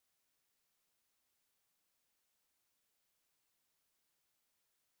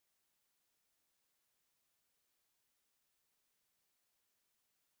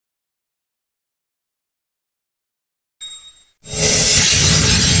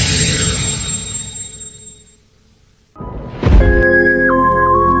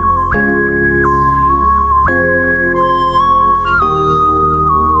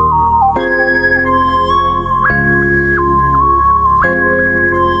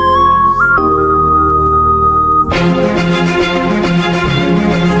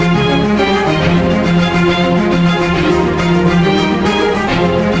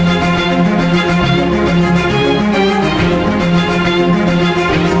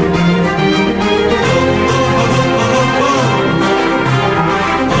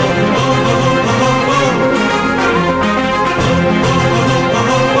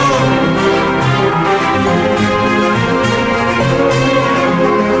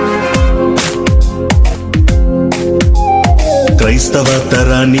క్రైస్తవ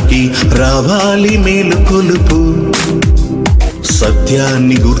తరానికి రావాలి మేలుకొలుపు,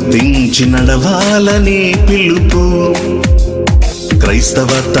 సత్యాన్ని గుర్తించి నడవాలనే పిలుపు.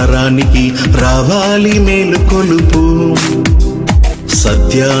 క్రైస్తవ తరానికి రావాలి మేలుకొలుపు,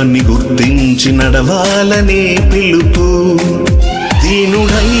 సత్యాన్ని గుర్తించి నడవాలనే పిలుపు.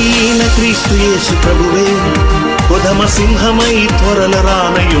 దీనుడైన క్రీస్తు యేసు ప్రభువే కొదమ సింహమై త్వరల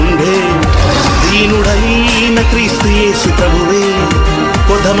రానయుండే. దీనుడైన క్రీస్తు యేసు ప్రభువే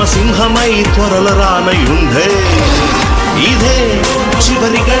కొదమ సింహమై త్వరల రానయుండే. ఇదే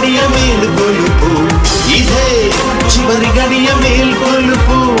చివరి గడియ మేలుకొలుపు, ఇదే చివరి గడియ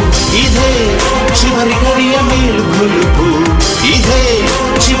మేలుకొలుపు, ఇదే చివరి గడియ మేలుకొలుపు, ఇదే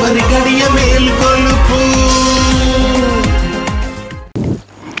చివరి గడియ మేలుకొలుపు.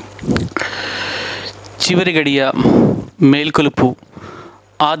 చివరి గడియ మేల్కొలుపు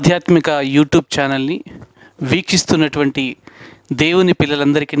ఆధ్యాత్మిక యూట్యూబ్ ఛానల్ని వీక్షిస్తున్నటువంటి దేవుని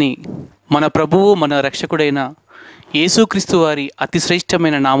పిల్లలందరికీ మన ప్రభువు మన రక్షకుడైన యేసుక్రీస్తు వారి అతి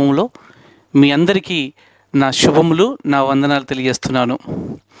శ్రేష్టమైన నామంలో మీ అందరికీ నా శుభములు, నా వందనాలు తెలియజేస్తున్నాను.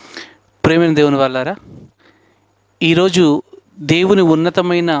 ప్రేమైన దేవుని వాళ్ళారా, ఈరోజు దేవుని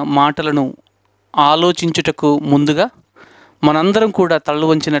ఉన్నతమైన మాటలను ఆలోచించుటకు ముందుగా మనందరం కూడా తలలు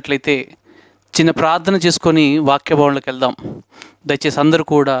వంచినట్లయితే చిన్న ప్రార్థన చేసుకొని వాక్యభవన్లోకి వెళ్దాం. దయచేసి అందరూ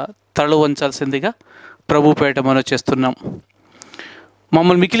కూడా తలలు వంచాల్సిందిగా ప్రభు పేట మనం చేస్తున్నాం.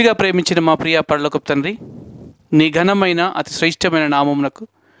 మమ్మల్ని మికిలిగా ప్రేమించిన మా ప్రియ పరలోకపు తండ్రి, నీ ఘనమైన అతి శ్రేష్టమైన నామమునకు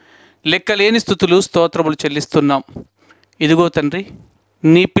లెక్కలేని స్తుతులు స్తోత్రములు చెల్లిస్తున్నాం. ఇదిగో తండ్రి,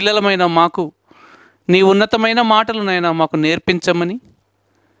 నీ పిల్లలమైన మాకు నీ ఉన్నతమైన మాటలనైనా మాకు నేర్పించమని,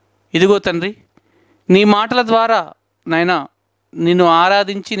 ఇదిగో తండ్రి, నీ మాటల ద్వారా నైనా నిన్ను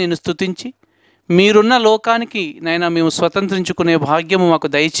ఆరాధించి నిన్ను స్తుతించి మీరున్న లోకానికి నైనా మేము స్వతంత్రించుకునే భాగ్యము మాకు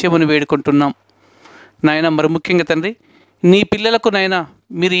దయచేయమని వేడుకుంటున్నాం. నాయన మరి ముఖ్యంగా తండ్రి, నీ పిల్లలకు నైనా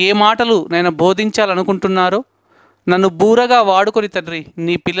మీరు ఏ మాటలు నైనా బోధించాలనుకుంటున్నారో నన్ను బూరగా వాడుకొని తండ్రి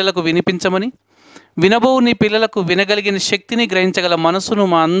నీ పిల్లలకు వినిపించమని, వినబోవు నీ పిల్లలకు వినగలిగిన శక్తిని గ్రహించగల మనసును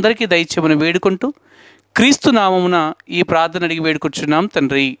మా అందరికీ దయచేయమని వేడుకుంటూ క్రీస్తు నామమున ఈ ప్రార్థన అడిగి వేడుకుంటున్నాం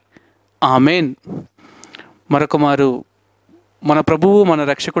తండ్రి, ఆమెన్. మరొక మారు మన ప్రభువు మన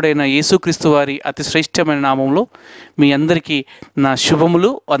రక్షకుడైన యేసుక్రీస్తు వారి అతి శ్రేష్టమైన నామంలో మీ అందరికీ నా శుభములు,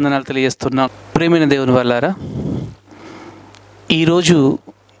 వందనాలు తెలియజేస్తున్నాం. ప్రేమైన దేవుని వాళ్ళారా, ఈరోజు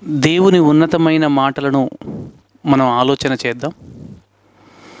దేవుని ఉన్నతమైన మాటలను మనం ఆలోచన చేద్దాం.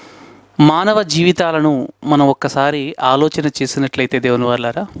 మానవ జీవితాలను మనం ఒక్కసారి ఆలోచన చేసినట్లయితే దేవుని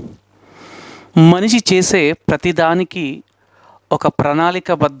వాళ్ళారా, మనిషి చేసే ప్రతిదానికి ఒక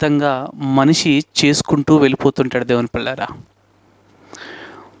ప్రణాళికబద్ధంగా మనిషి చేసుకుంటూ వెళ్ళిపోతుంటాడు. దేవుని పిల్లారా,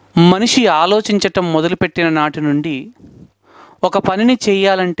 మనిషి ఆలోచించటం మొదలుపెట్టిన నాటి నుండి ఒక పనిని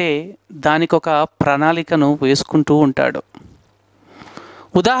చేయాలంటే దానికి ఒక ప్రణాళికను వేసుకుంటూ ఉంటాడు.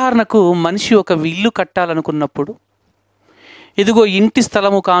 ఉదాహరణకు మనిషి ఒక ఇల్లు కట్టాలనుకున్నప్పుడు ఇదిగో ఇంటి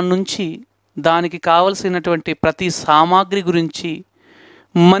స్థలము కానుంచి దానికి కావలసినటువంటి ప్రతి సామాగ్రి గురించి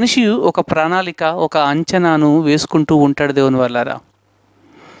మనిషి ఒక ప్రణాళిక, ఒక అంచనాను వేసుకుంటూ ఉంటాడు. దేవుని వాళ్ళారా,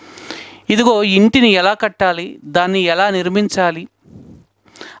 ఇదిగో ఇంటిని ఎలా కట్టాలి, దాన్ని ఎలా నిర్మించాలి,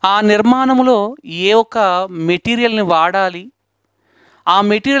 ఆ నిర్మాణంలో ఏ ఒక మెటీరియల్ని వాడాలి, ఆ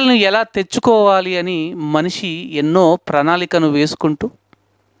మెటీరియల్ని ఎలా తెచ్చుకోవాలి అని మనిషి ఎన్నో ప్రణాళికను వేసుకుంటూ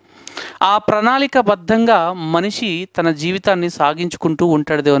ఆ ప్రణాళికబద్ధంగా మనిషి తన జీవితాన్ని సాగించుకుంటూ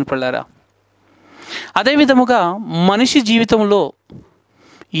ఉంటాడు. దేవుని పిల్లారా, అదేవిధముగా మనిషి జీవితంలో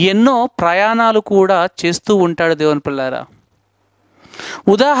ఎన్నో ప్రయాణాలు కూడా చేస్తూ ఉంటాడు. దేవుని పిల్లారా,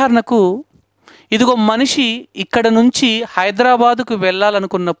 ఉదాహరణకు ఇదిగో మనిషి ఇక్కడ నుంచి హైదరాబాదుకు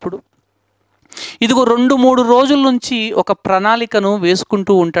వెళ్ళాలనుకున్నప్పుడు ఇదిగో 2-3 రోజుల నుంచి ఒక ప్రణాళికను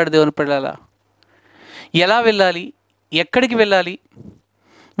వేసుకుంటూ ఉంటాడు. దేవుని పిల్లారా, ఎలా వెళ్ళాలి, ఎక్కడికి వెళ్ళాలి,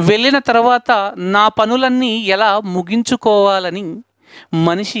 వెళ్ళిన తర్వాత నా పనులన్నీ ఎలా ముగించుకోవాలని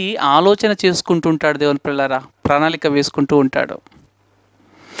మనిషి ఆలోచన చేసుకుంటుంటాడు. దేవుని పిల్లారా, ప్రణాళిక వేసుకుంటూ ఉంటాడు.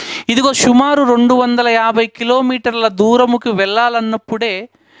 ఇదిగో సుమారు 250 కిలోమీటర్ల దూరముకు వెళ్ళాలన్నప్పుడే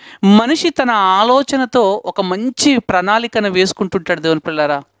మనిషి తన ఆలోచనతో ఒక మంచి ప్రణాళికను వేసుకుంటుంటాడు. దేవుని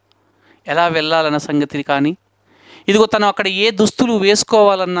పిల్లారా, ఎలా వెళ్ళాలన్న సంగతిని కానీ, ఇదిగో తను అక్కడ ఏ దుస్తులు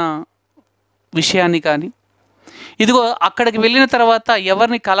వేసుకోవాలన్న విషయాన్ని కానీ, ఇదిగో అక్కడికి వెళ్ళిన తర్వాత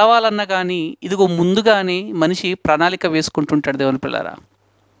ఎవరిని కలవాలన్నా కానీ ఇదిగో ముందుగానే మనిషి ప్రణాళిక వేసుకుంటుంటాడు. దేవుని పిల్లారా,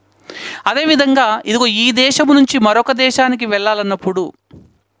 అదేవిధంగా ఇదిగో ఈ దేశము నుంచి మరొక దేశానికి వెళ్ళాలన్నప్పుడు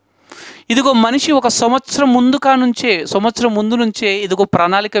ఇదిగో మనిషి ఒక సంవత్సరం ముందు నుంచే ఇదిగో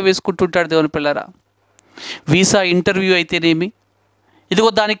ప్రణాళిక వేసుకుంటుంటాడు. దేవుని పిల్లారా, వీసా ఇంటర్వ్యూ అయితేనేమి, ఇదిగో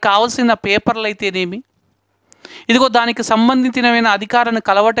దానికి కావాల్సిన పేపర్లు అయితేనేమి, ఇదిగో దానికి సంబంధించిన అధికారాన్ని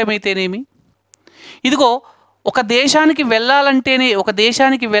కలవటమైతేనేమి, ఇదిగో ఒక దేశానికి వెళ్ళాలంటేనే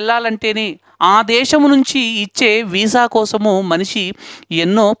ఆ దేశము నుంచి ఇచ్చే వీసా కోసము మనిషి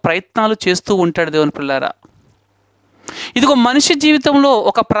ఎన్నో ప్రయత్నాలు చేస్తూ ఉంటాడు దేవుని పిల్లారా. ఇదిగో మనిషి జీవితంలో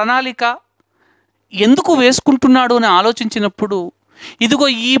ఒక ప్రణాళిక ఎందుకు వేసుకుంటున్నాడు అని ఆలోచించినప్పుడు, ఇదిగో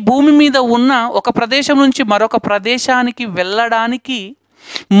ఈ భూమి మీద ఉన్న ఒక ప్రదేశం నుంచి మరొక ప్రదేశానికి వెళ్ళడానికి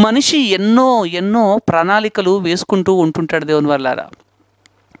మనిషి ఎన్నో ప్రణాళికలు వేసుకుంటూ ఉంటుంటాడు దేవుని వల్లారా.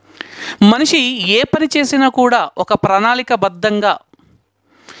 మనిషి ఏ పని చేసినా కూడా ఒక ప్రణాళికబద్ధంగా,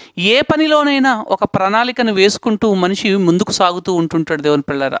 ఏ పనిలోనైనా ఒక ప్రణాళికను వేసుకుంటూ మనిషి ముందుకు సాగుతూ ఉంటుంటాడు దేవుని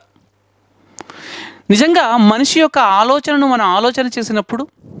పిల్లరా. నిజంగా మనిషి యొక్క ఆలోచనను మనం ఆలోచన చేసినప్పుడు,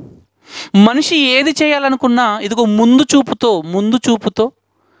 మనిషి ఏది చేయాలనుకున్నా ఇదిగో ముందు చూపుతో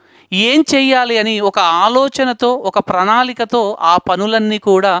ఏం చెయ్యాలి అని ఒక ఆలోచనతో, ఒక ప్రణాళికతో ఆ పనులన్నీ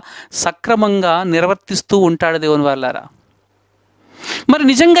కూడా సక్రమంగా నిర్వర్తిస్తూ ఉంటాడు దేవుని వల్లారా. మరి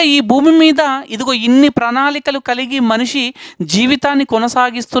నిజంగా ఈ భూమి మీద ఇదిగో ఇన్ని ప్రణాళికలు కలిగి మనిషి జీవితాన్ని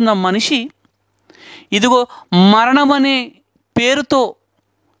కొనసాగిస్తున్న మనిషి ఇదిగో మరణమనే పేరుతో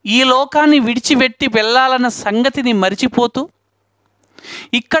ఈ లోకాన్ని విడిచిపెట్టి వెళ్ళాలన్న సంగతిని మరిచిపోతూ,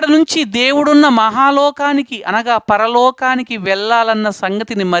 ఇక్కడ నుంచి దేవుడున్న మహాలోకానికి అనగా పరలోకానికి వెళ్ళాలన్న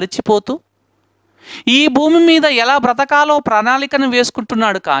సంగతిని మరిచిపోతూ ఈ భూమి మీద ఎలా బ్రతకాలో ప్రణాళికను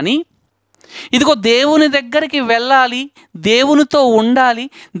వేసుకుంటున్నాడు. కానీ ఇదిగో దేవుని దగ్గరికి వెళ్ళాలి, దేవునితో ఉండాలి,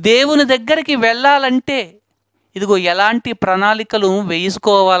 దేవుని దగ్గరికి వెళ్ళాలంటే ఇదిగో ఎలాంటి ప్రణాళికలు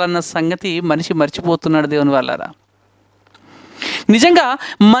వేసుకోవాలన్న సంగతి మనిషి మర్చిపోతున్నాడు దేవుని వల్లారా. నిజంగా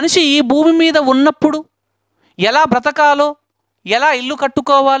మనిషి ఈ భూమి మీద ఉన్నప్పుడు ఎలా బ్రతకాలో, ఎలా ఇల్లు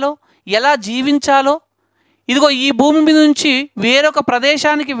కట్టుకోవాలో, ఎలా జీవించాలో, ఇదిగో ఈ భూమి మీద నుంచి వేరొక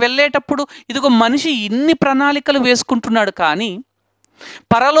ప్రదేశానికి వెళ్ళేటప్పుడు ఇదిగో మనిషి ఇన్ని ప్రణాళికలు వేసుకుంటున్నాడు. కానీ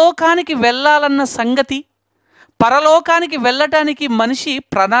పరలోకానికి వెళ్ళాలన్న సంగతి, పరలోకానికి వెళ్ళటానికి మనిషి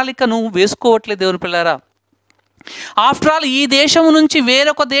ప్రణాళికను వేసుకోవట్లేదు దేవుని పిల్లారా. ఆఫ్టర్ ఆల్ ఈ దేశం నుంచి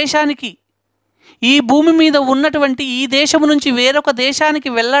వేరొక దేశానికి, ఈ భూమి మీద ఉన్నటువంటి ఈ దేశం నుంచి వేరొక దేశానికి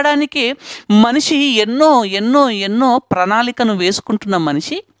వెళ్ళడానికి మనిషి ఎన్నో ప్రణాళికను వేసుకుంటున్న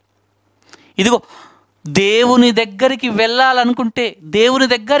మనిషి ఇదిగో దేవుని దగ్గరికి వెళ్ళాలనుకుంటే, దేవుని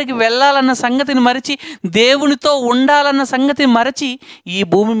దగ్గరికి వెళ్ళాలన్న సంగతిని మరచి, దేవునితో ఉండాలన్న సంగతిని మరచి ఈ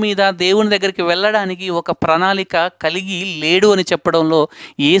భూమి మీద దేవుని దగ్గరికి వెళ్ళడానికి ఒక ప్రణాళిక కలిగి లేడు అని చెప్పడంలో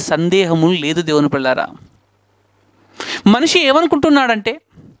ఏ సందేహము లేదు దేవుని పిల్లారా. మనిషి ఏమనుకుంటున్నాడంటే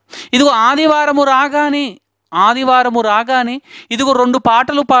ఇదిగో ఆదివారము రాగానే ఇదిగో 2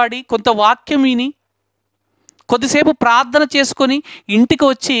 పాటలు పాడి, కొంత వాక్యం విని, కొద్దిసేపు ప్రార్థన చేసుకొని ఇంటికి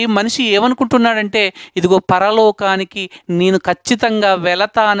వచ్చి మనిషి ఏమనుకుంటున్నాడంటే ఇదిగో పరలోకానికి నేను ఖచ్చితంగా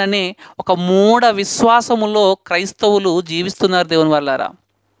వెళతాననే ఒక మూఢ విశ్వాసములో క్రైస్తవులు జీవిస్తున్నారు దేవుని వల్లారా.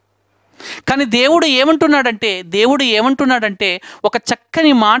 కానీ దేవుడు ఏమంటున్నాడంటే ఒక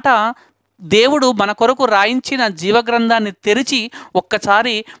చక్కని మాట దేవుడు మన కొరకు రాయించిన జీవగ్రంథాన్ని తెరిచి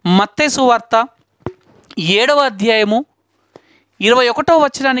ఒక్కసారి మత్తయి సువార్త 7వ అధ్యాయము 21వ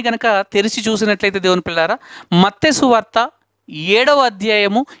వచనాన్ని కనుక తెరిచి చూసినట్లయితే దేవుని పిల్లారా, మత్తయి సువార్త 7వ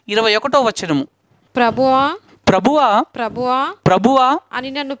అధ్యాయము 21వ వచనము. ప్రభువా అని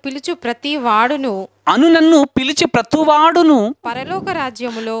నన్ను పిలుచు ప్రతి వాడును పరలోక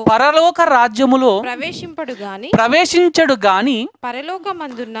రాజ్యములో ప్రవేశించడు గాని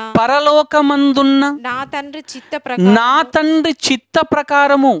పరలోకమందున్న నా తండ్రి చిత్త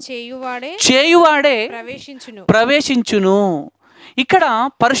ప్రకారము చేయువాడే ప్రవేశించును. ఇక్కడ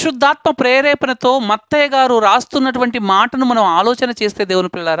పరిశుద్ధాత్మ ప్రేరేపణతో మత్తయ్య గారు రాస్తున్నటువంటి మాటను మనం ఆలోచన చేస్తే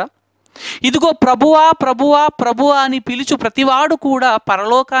దేవుని పిల్లారా, ఇదిగో ప్రభువా అని పిలుచు ప్రతివాడు కూడా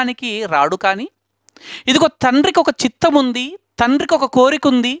పరలోకానికి రాడు. కానీ ఇదిగో తండ్రికి ఒక చిత్తం ఉంది, తండ్రికి ఒక కోరిక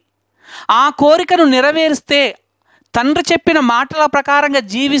ఉంది. ఆ కోరికను నెరవేరిస్తే, తండ్రి చెప్పిన మాటల ప్రకారంగా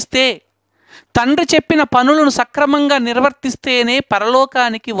జీవిస్తే, తండ్రి చెప్పిన పనులను సక్రమంగా నిర్వర్తిస్తేనే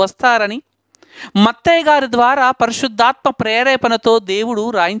పరలోకానికి వస్తారని మత్తయ్య గారి ద్వారా పరిశుద్ధాత్మ ప్రేరేపణతో దేవుడు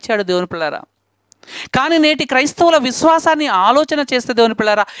రాయించాడు దేవుని పిల్లారా. కానీ నేటి క్రైస్తవుల విశ్వాసాన్ని ఆలోచన చేస్తే దేవుని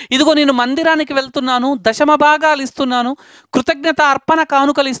పిల్లారా, ఇదిగో నేను మందిరానికి వెళ్తున్నాను, దశమ భాగాలు ఇస్తున్నాను, కృతజ్ఞత అర్పణ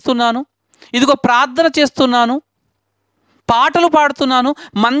కానుకలు ఇస్తున్నాను, ఇదిగో ప్రార్థన చేస్తున్నాను, పాటలు పాడుతున్నాను,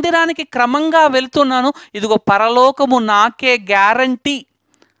 మందిరానికి క్రమంగా వెళ్తున్నాను, ఇదిగో పరలోకము నాకే గ్యారంటీ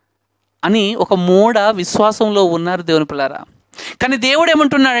అని ఒక మూఢ విశ్వాసంలో ఉన్నారు దేవుని పిల్లారా. కానీ దేవుడు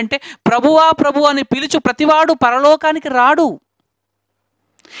ఏమంటున్నాడంటే ప్రభువా అని పిలుచు ప్రతివాడు పరలోకానికి రాడు.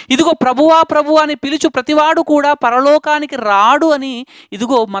 ఇదిగో ప్రభువా అని పిలుచు ప్రతివాడు కూడా పరలోకానికి రాడు అని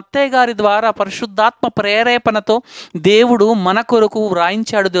ఇదిగో మత్తయ్య గారి ద్వారా పరిశుద్ధాత్మ ప్రేరేపణతో దేవుడు మన కొరకు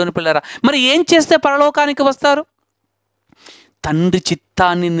వ్రాయించాడు దేవుని పిల్లరా. మరి ఏం చేస్తే పరలోకానికి వస్తారు? తండ్రి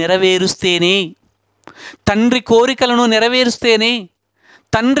చిత్తాన్ని నెరవేరుస్తేనే, తండ్రి కోరికలను నెరవేరుస్తేనే,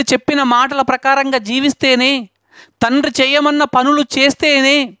 తండ్రి చెప్పిన మాటల ప్రకారంగా జీవిస్తేనే, తండ్రి చేయమన్న పనులు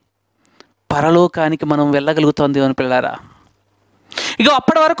చేస్తేనే పరలోకానికి మనం వెళ్ళగలుగుతాం దేవుని పిల్లారా. ఇగో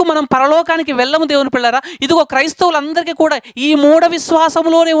అప్పటి వరకు మనం పరలోకానికి వెళ్ళము దేవుని పిల్లారా. ఇదిగో క్రైస్తవులందరికీ కూడా ఈ మూఢ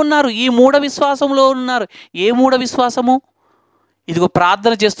విశ్వాసంలోనే ఉన్నారు. ఈ మూఢ విశ్వాసంలో ఉన్నారు. ఏ మూఢ విశ్వాసము? ఇదిగో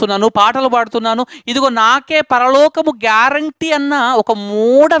ప్రార్థన చేస్తున్నాను, పాటలు పాడుతున్నాను, ఇదిగో నాకే పరలోకము గ్యారంటీ అన్న ఒక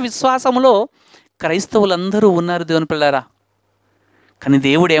మూఢ విశ్వాసములో క్రైస్తవులందరూ ఉన్నారు దేవుని పిల్లారా. కానీ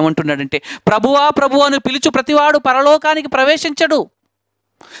దేవుడు ఏమంటున్నాడంటే, ప్రభువా ప్రభువా అని పిలుచు ప్రతివాడు పరలోకానికి ప్రవేశించడు.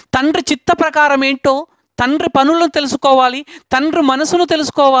 తండ్రి చిత్త ప్రకారం ఏంటో, తండ్రి పనులను తెలుసుకోవాలి, తండ్రి మనసును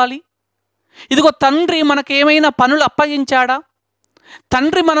తెలుసుకోవాలి. ఇదిగో తండ్రి మనకేమైనా పనులు అప్పగించాడా,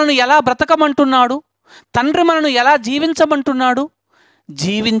 తండ్రి మనను ఎలా బ్రతకమంటున్నాడు, తండ్రి మనను ఎలా జీవించమంటున్నాడు,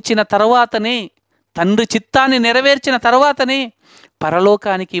 జీవించిన తర్వాతనే, తండ్రి చిత్తాన్ని నెరవేర్చిన తర్వాతనే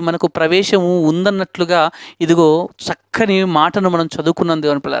పరలోకానికి మనకు ప్రవేశము ఉందన్నట్లుగా ఇదిగో చక్కని మాటను మనం చదువుకున్నాం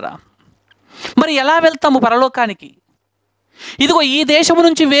దేవుని పిల్లారా. మరి ఎలా వెళ్తాము పరలోకానికి? ఇదిగో ఈ దేశము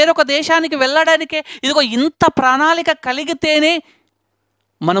నుంచి వేరొక దేశానికి వెళ్ళడానికే ఇదిగో ఇంత ప్రణాళిక కలిగితేనే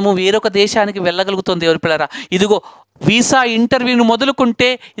మనము వేరొక దేశానికి వెళ్ళగలుగుతాం దేవుని పిల్లారా. ఇదిగో వీసా ఇంటర్వ్యూను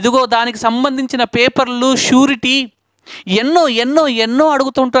మొదలుకుంటే ఇదిగో దానికి సంబంధించిన పేపర్లు, షూరిటీ ఎన్నో ఎన్నో ఎన్నో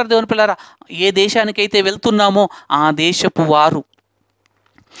అడుగుతుంటారు దేవుని పిల్లారా. ఏ దేశానికైతే వెళ్తున్నామో ఆ దేశపు వారు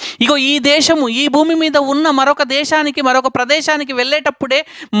ఇగో ఈ దేశము, ఈ భూమి మీద ఉన్న మరొక దేశానికి, మరొక ప్రదేశానికి వెళ్ళేటప్పుడే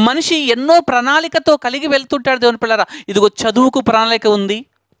మనిషి ఎన్నో ప్రణాళికతో కలిగి వెళ్తుంటాడు దేవుని పిల్లారా. ఇదిగో చదువుకు ప్రణాళిక ఉంది.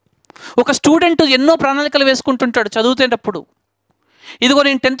 ఒక స్టూడెంట్ ఎన్నో ప్రణాళికలు వేసుకుంటుంటాడు చదువుతున్నప్పుడు. ఇదిగో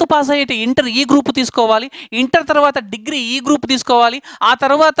నేను 10th పాస్ అయ్యేటి ఇంటర్ ఈ గ్రూప్ తీసుకోవాలి, ఇంటర్ తర్వాత డిగ్రీ ఈ గ్రూప్ తీసుకోవాలి, ఆ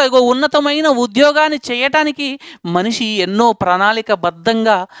తర్వాత ఇగో ఉన్నతమైన ఉద్యోగాన్ని చేయటానికి మనిషి ఎన్నో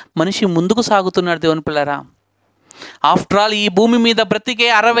ప్రణాళికబద్ధంగా మనిషి ముందుకు సాగుతున్నాడు దేవుని పిల్లారా. ఆఫ్టర్ ఆల్ ఈ భూమి మీద బ్రతికే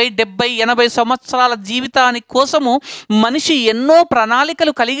 60, 70, 80 సంవత్సరాల జీవితానికి కోసము మనిషి ఎన్నో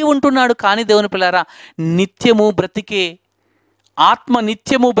ప్రణాళికలు కలిగి ఉంటున్నాడు. కానీ దేవుని పిల్లారా, నిత్యము బ్రతికే ఆత్మ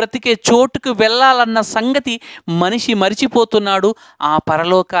నిత్యము బ్రతికే చోటుకు వెళ్ళాలన్న సంగతి మనిషి మరిచిపోతున్నాడు. ఆ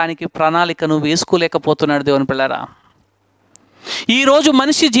పరలోకానికి ప్రణాళికను వేసుకోలేకపోతున్నాడు దేవుని పిల్లారా. ఈరోజు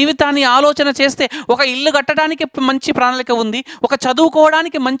మనిషి జీవితాన్ని ఆలోచన చేస్తే ఒక ఇల్లు కట్టడానికి మంచి ప్రణాళిక ఉంది, ఒక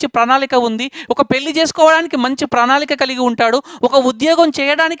చదువుకోవడానికి మంచి ప్రణాళిక ఉంది, ఒక పెళ్లి చేసుకోవడానికి మంచి ప్రణాళిక కలిగి ఉంటాడు, ఒక ఉద్యోగం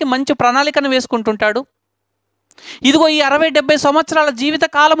చేయడానికి మంచి ప్రణాళికను వేసుకుంటుంటాడు. ఇదిగో ఈ 60, 70 సంవత్సరాల జీవిత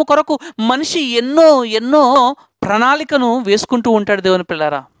కాలము కొరకు మనిషి ఎన్నో ఎన్నో ప్రణాళికను వేసుకుంటూ ఉంటాడు దేవుని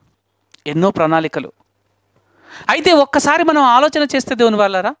పిల్లారా. ఎన్నో ప్రణాళికలు. అయితే ఒక్కసారి మనం ఆలోచన చేస్తే దేవుని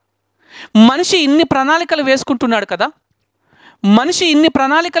వాళ్ళారా, మనిషి ఇన్ని ప్రణాళికలు వేసుకుంటున్నాడు కదా, మనిషి ఇన్ని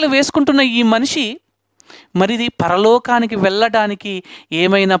ప్రణాళికలు వేసుకుంటున్న ఈ మనిషి మరిది పరలోకానికి వెళ్ళడానికి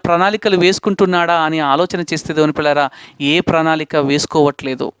ఏమైనా ప్రణాళికలు వేసుకుంటున్నాడా అని ఆలోచన చేస్తే దేవుని పిల్లారా, ఏ ప్రణాళిక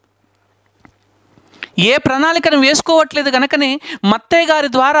వేసుకోవట్లేదు. ఏ ప్రణాళికను వేసుకోవట్లేదు. కనుకనే మత్తయి గారి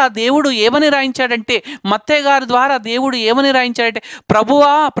ద్వారా దేవుడు ఏమని రాయించాడంటే,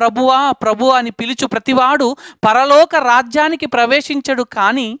 ప్రభువా ప్రభువా ప్రభువా అని పిలుచు ప్రతివాడు పరలోక రాజ్యానికి ప్రవేశించడు.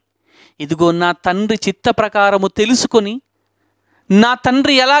 కానీ ఇదిగో నా తండ్రి చిత్త ప్రకారము తెలుసుకొని, నా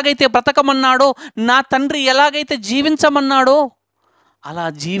తండ్రి ఎలాగైతే బ్రతకమన్నాడో, నా తండ్రి ఎలాగైతే జీవించమన్నాడో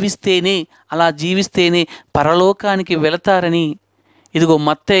అలా జీవిస్తేనే పరలోకానికి వెళతారని ఇదిగో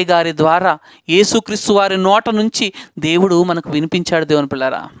మత్తయి గారి ద్వారా యేసుక్రీస్తు వారి నోట నుంచి దేవుడు మనకు వినిపించాడు దేవుని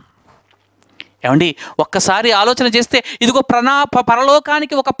పిల్లారా. ఏమండి, ఒక్కసారి ఆలోచన చేస్తే ఇదిగో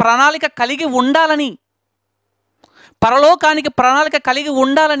పరలోకానికి ఒక ప్రణాళిక కలిగి ఉండాలని, పరలోకానికి ప్రణాళిక కలిగి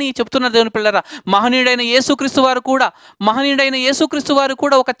ఉండాలని చెప్తున్నారు దేవుని పిల్లారా. మహనీయుడైన యేసుక్రీస్తు వారు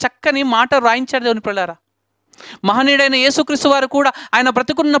కూడా ఒక చక్కని మాట రాయించాడు దేవుని పిల్లారా. మహనీయుడైన యేసుక్రీస్తు వారు కూడా ఆయన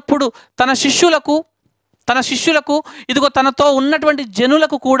బ్రతుకున్నప్పుడు తన శిష్యులకు ఇదిగో తనతో ఉన్నటువంటి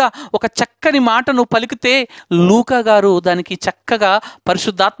జనులకు కూడా ఒక చక్కని మాటను పలికితే లూకా గారు దానికి చక్కగా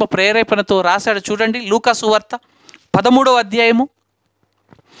పరిశుద్ధాత్మ ప్రేరేపణతో రాశాడు. చూడండి, లూకా సువార్త 13వ అధ్యాయము,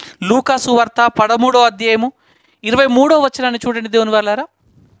 23వ వచనాన్ని చూడండి దేవుని వాళ్ళారా.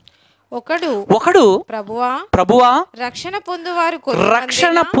 ఒకడు ప్రభువా రక్షణ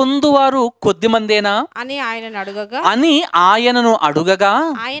పొందువారు కొద్దిమందేనా అని ఆయనను అడుగగా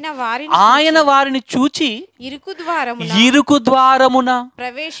ఆయన వారిని చూచి ఇరుకు ద్వారమున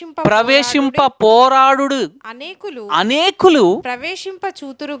ప్రవేశింప పోరాడు అనేకులు ప్రవేశింప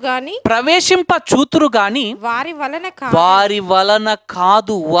చూతురు గాని వారి వలన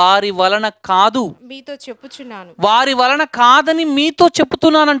కాదు మీతో చెప్పుచున్నాను, వారి వలన కాదని మీతో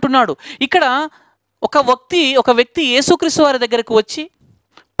చెప్పుతున్నాను అంటున్నాడు. ఇక్కడ ఒక వ్యక్తి యేసుక్రీస్తు వారి దగ్గరకు వచ్చి,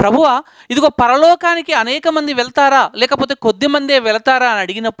 ప్రభువా ఇదిగో పరలోకానికి అనేక మంది వెళ్తారా లేకపోతే కొద్ది మందే వెళ్తారా అని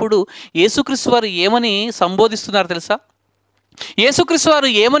అడిగినప్పుడు యేసుక్రీస్తు వారు ఏమని సంబోధిస్తున్నారు తెలుసా? యేసుక్రీస్తు వారు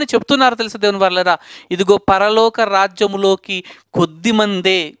ఏమని చెప్తున్నారో తెలుసా దేవుని వాళ్ళరా? ఇదిగో పరలోక రాజ్యములోకి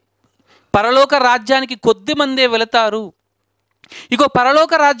కొద్దిమందే, పరలోక రాజ్యానికి కొద్దిమందే వెళతారు. ఇగో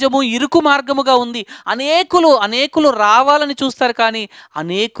పరలోక రాజ్యము ఇరుకు మార్గముగా ఉంది. అనేకులు రావాలని చూస్తారు, కానీ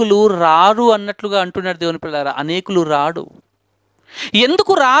అనేకులు రారు అన్నట్లుగా అంటున్నాడు దేవుని పిల్లారా. అనేకులు రాడు.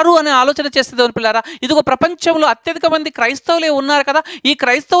 ఎందుకు రారు అనే ఆలోచన చేస్తే దేవుని పిల్లారా, ఇదిగో ప్రపంచంలో అత్యధిక మంది క్రైస్తవులే ఉన్నారు కదా, ఈ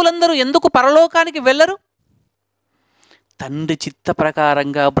క్రైస్తవులందరూ ఎందుకు పరలోకానికి వెళ్ళరు? తండ్రి చిత్త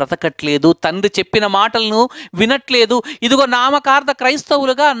ప్రకారంగా బ్రతకట్లేదు, తండ్రి చెప్పిన మాటలను వినట్లేదు. ఇదిగో నామకార్థ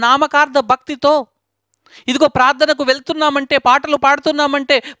క్రైస్తవులుగా, నామకార్థ భక్తితో ఇదిగో ప్రార్థనకు వెళ్తున్నామంటే, పాటలు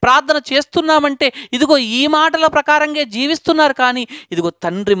పాడుతున్నామంటే, ప్రార్థన చేస్తున్నామంటే ఇదిగో ఈ మాటల ప్రకారంగా జీవిస్తున్నారు, కానీ ఇదిగో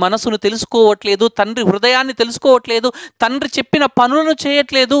తండ్రి మనసును తెలుసుకోవట్లేదు, తండ్రి హృదయాన్ని తెలుసుకోవట్లేదు, తండ్రి చెప్పిన పనులను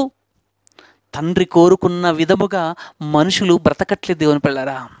చేయట్లేదు. తండ్రి కోరుకున్న విధముగా మనుషులు బ్రతకట్లేదు దేవుని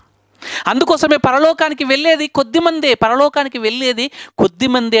పిల్లారా. అందుకోసమే పరలోకానికి వెళ్ళేది కొద్దిమందే, పరలోకానికి వెళ్ళేది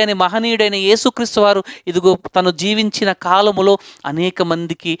కొద్దిమందే అని మహనీయుడైన యేసుక్రీస్తు వారు ఇదిగో తను జీవించిన కాలములో అనేక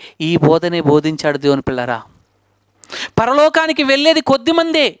మందికి ఈ బోధనే బోధించాడు దేవుని పిల్లరా. పరలోకానికి వెళ్ళేది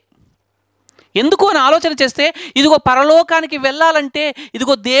కొద్దిమందే. ఎందుకు అని ఆలోచన చేస్తే ఇదిగో పరలోకానికి వెళ్ళాలంటే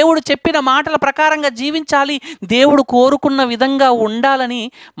ఇదిగో దేవుడు చెప్పిన మాటల ప్రకారంగా జీవించాలి, దేవుడు కోరుకున్న విధంగా ఉండాలని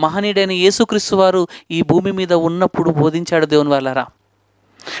మహనీయుడైన యేసుక్రీస్తు వారు ఈ భూమి మీద ఉన్నప్పుడు బోధించాడు దేవుని వాళ్ళరా.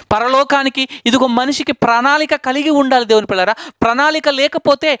 పరలోకానికి ఇదిగో మనిషికి ప్రణాళిక కలిగి ఉండాలి దేవుని పిల్లరా. ప్రణాళిక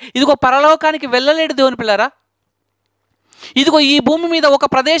లేకపోతే ఇదిగో పరలోకానికి వెళ్ళలేడు దేవుని పిల్లరా. ఇదిగో ఈ భూమి మీద ఒక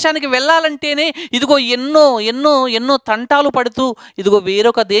ప్రదేశానికి వెళ్ళాలంటేనే ఇదిగో ఎన్నో ఎన్నో ఎన్నో తంటాలు పడుతూ ఇదిగో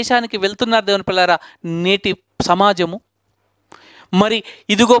వేరొక దేశానికి వెళ్తున్నారు దేవుని పిల్లరా నేటి సమాజము. మరి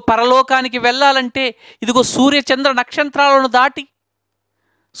ఇదిగో పరలోకానికి వెళ్ళాలంటే ఇదిగో సూర్యచంద్ర నక్షత్రాలను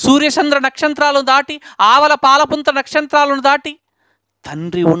దాటి ఆవల పాలపుంత నక్షత్రాలను దాటి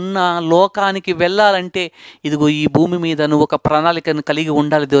తండ్రి ఉన్న లోకానికి వెళ్ళాలంటే ఇదిగో ఈ భూమి మీద నువ్వు ఒక ప్రణాళికను కలిగి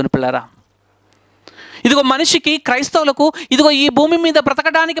ఉండాలి దేవుని పిల్లారా. ఇదిగో మనిషికి, క్రైస్తవులకు ఇదిగో ఈ భూమి మీద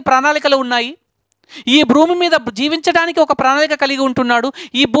బ్రతకడానికి ప్రణాళికలు ఉన్నాయి, ఈ భూమి మీద జీవించడానికి ఒక ప్రణాళిక కలిగి ఉంటున్నాడు,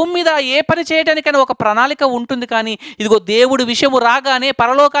 ఈ భూమి మీద ఏ పని చేయడానికైనా ఒక ప్రణాళిక ఉంటుంది. కానీ ఇదిగో దేవుడి విషయము రాగానే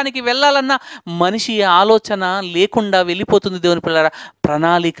పరలోకానికి వెళ్ళాలన్న మనిషి ఆలోచన లేకుండా వెళ్ళిపోతుంది దేవుని పిల్లారా.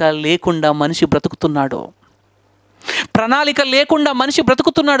 ప్రణాళిక లేకుండా మనిషి బ్రతుకుతున్నాడు, ప్రణాళిక లేకుండా మనిషి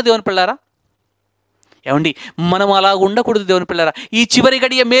బ్రతుకుతున్నాడు దేవుని పిల్లారా. ఏమండి, మనం అలా ఉండకూడదు దేవుని పిల్లారా. ఈ చివరి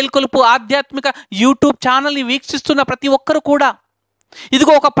గడియ మేల్కొలుపు ఆధ్యాత్మిక యూట్యూబ్ ఛానల్ని వీక్షిస్తున్న ప్రతి ఒక్కరు కూడా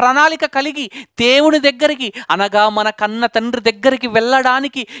ఇదిగో ఒక ప్రణాళిక కలిగి దేవుని దగ్గరికి అనగా మన కన్న తండ్రి దగ్గరికి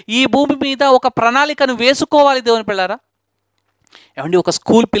వెళ్ళడానికి ఈ భూమి మీద ఒక ప్రణాళికను వేసుకోవాలి దేవుని పిల్లారా. ఏమండి, ఒక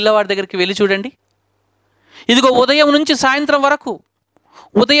స్కూల్ పిల్లవాడి దగ్గరికి వెళ్ళి చూడండి. ఇదిగో ఉదయం నుంచి సాయంత్రం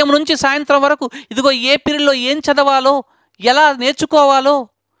వరకు ఇదిగో ఏ పీరియడ్లో ఏం చదవాలో, ఎలా నేర్చుకోవాలో,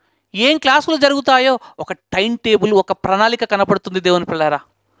 ఏం క్లాసులు జరుగుతాయో ఒక టైం టేబుల్, ఒక ప్రణాళిక కనపడుతుంది దేవుని పిల్లారా.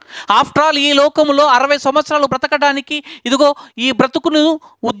 ఆఫ్టర్ ఆల్ ఈ లోకంలో 60 సంవత్సరాలు బ్రతకడానికి ఇదిగో ఈ బ్రతుకును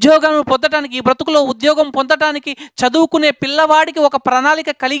ఉద్యోగం పొందడానికి చదువుకునే పిల్లవాడికి ఒక ప్రణాళిక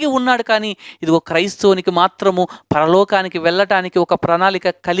కలిగి ఉన్నాడు. కానీ ఇదిగో క్రైస్తవునికి మాత్రము పరలోకానికి వెళ్ళటానికి ఒక ప్రణాళిక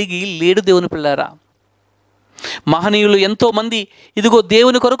కలిగి లేడు దేవుని పిల్లారా. మహనీయులు ఎంతోమంది ఇదిగో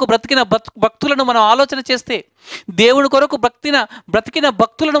దేవుని కొరకు బ్రతికిన భక్తులను మనం ఆలోచన చేస్తే, దేవుని కొరకు బ్రతికిన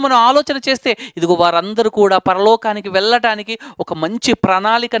భక్తులను మనం ఆలోచన చేస్తే ఇదిగో వారందరూ కూడా పరలోకానికి వెళ్ళటానికి ఒక మంచి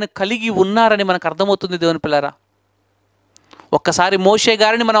ప్రణాళికను కలిగి ఉన్నారని మనకు అర్థమవుతుంది దేవుని పిల్లారా. ఒక్కసారి మోషే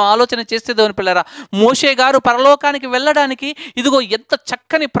గారిని మనం ఆలోచన చేస్తే దేవుని పిల్లారా, మోషే గారు పరలోకానికి వెళ్ళడానికి ఇదిగో ఎంత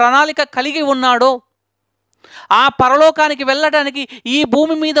చక్కని ప్రణాళిక కలిగి ఉన్నాడో, ఆ పరలోకానికి వెళ్ళడానికి ఈ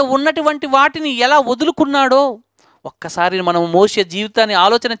భూమి మీద ఉన్నటువంటి వాటిని ఎలా వదులుకున్నాడో ఒక్కసారి మనం మోషే జీవితాన్ని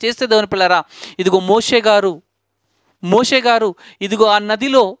ఆలోచన చేస్తే దేవుని పిల్లారా, ఇదిగో మోషే గారు ఇదిగో ఆ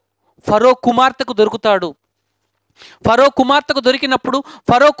నదిలో ఫరో కుమార్తెకు దొరుకుతాడు. ఫరో కుమార్తెకు దొరికినప్పుడు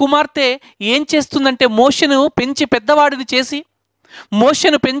ఫరో కుమార్తె ఏం చేస్తుందంటే మోషేను పెంచి పెద్దవాడిని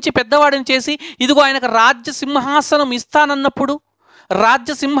చేసి ఇదిగో ఆయనకు రాజ్య సింహాసనం ఇస్తానన్నప్పుడు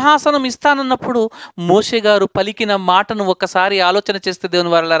మోషే గారు పలికిన మాటను ఒక్కసారి ఆలోచన చేస్తే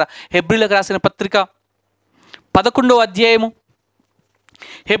దేవుని వారలారా, హెబ్రీలకు రాసిన పత్రిక 11వ అధ్యాయము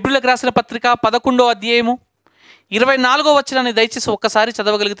 24వ వచనాన్ని దయచేసి ఒక్కసారి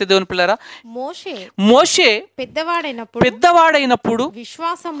చదవగలిగితే దేవుని పిల్లారా. మోషే పెద్దవాడైనప్పుడు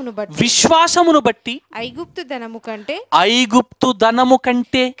విశ్వాసమును బట్టి ఐగుప్తు ధనము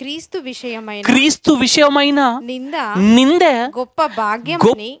కంటే క్రీస్తు విషయమైన నింద గొప్ప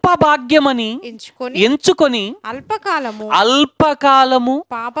భాగ్యమని ఎంచుకొని అల్పకాలము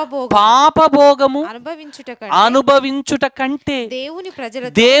పాపభోగము అనుభవించుట కంటే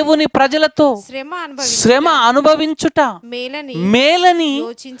దేవుని ప్రజలతో శ్రమ అనుభవించుట అనుభవించుట మేలని మేలని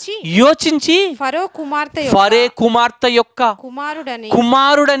యోచించి యోచించి ఫరో కుమార్తె యొక్క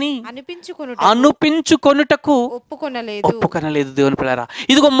కుమారుడని అనిపించుకొనుటకు ఒప్పుకొనలేదు దేవుని పిల్లారా.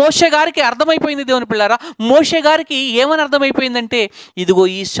 ఇదిగో మోషే గారికి అర్థమైపోయింది దేవుని పిల్లారా. మోషే గారికి ఏమని అర్థమైపోయిందంటే, ఇదిగో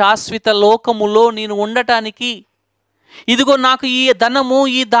ఈ శాశ్వత లోకములో నేను ఉండటానికి, ఇదిగో నాకు ఈ ధనము,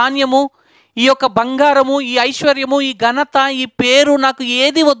 ఈ ధాన్యము, ఈ యొక్క బంగారము, ఈ ఐశ్వర్యము, ఈ ఘనత, ఈ పేరు నాకు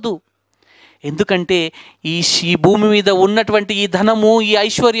ఏది వద్దు. ఎందుకంటే ఈ భూమి మీద ఉన్నటువంటి ఈ ధనము, ఈ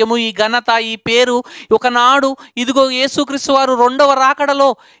ఐశ్వర్యము, ఈ ఘనత, ఈ పేరు ఒకనాడు ఇదిగో యేసుక్రీస్తు వారు రెండవ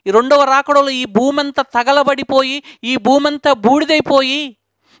రాకడలో ఈ భూమి అంతా తగలబడిపోయి, ఈ భూమి అంతా బూడిదైపోయి,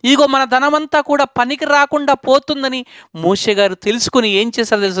 ఇదిగో మన ధనమంతా కూడా పనికి రాకుండా పోతుందని మోషే గారు తెలుసుకుని ఏం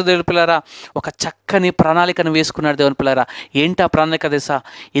చేశారు తెలుసు దేవుని పిల్లారా? ఒక చక్కని ప్రణాళికను వేసుకున్నాడు దేవుని పిల్లారా. ఏంటి ఆ ప్రణాళిక తెలుసా?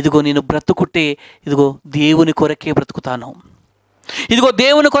 ఇదిగో నేను బ్రతుకుటే ఇదిగో దేవుని కొరకే బ్రతుకుతాను, ఇదిగో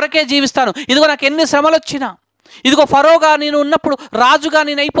దేవుని కొరకే జీవిస్తాను. ఇదిగో నాకు ఎన్ని శ్రమలు వచ్చినా, ఇదిగో ఫరోగా నేను ఉన్నప్పుడు, రాజుగా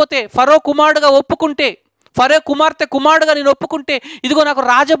నేను అయిపోతే, ఫరో కుమారుడుగా ఒప్పుకుంటే, ఫరో కుమార్తె కుమారుడుగా నేను ఒప్పుకుంటే, ఇదిగో నాకు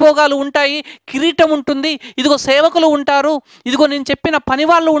రాజభోగాలు ఉంటాయి, కిరీటం ఉంటుంది, ఇదిగో సేవకులు ఉంటారు, ఇదిగో నేను చెప్పిన పని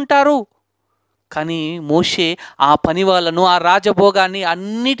వాళ్ళు ఉంటారు. కానీ మోషే ఆ పని వాళ్ళను, ఆ రాజభోగాన్ని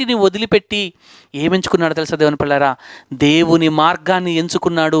అన్నిటినీ వదిలిపెట్టి ఏమెంచుకున్నాడు తెలుసా దేవుని పిల్లారా? దేవుని మార్గాన్ని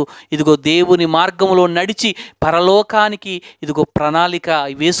ఎంచుకున్నాడు. ఇదిగో దేవుని మార్గంలో నడిచి పరలోకానికి ఇదిగో ప్రణాళిక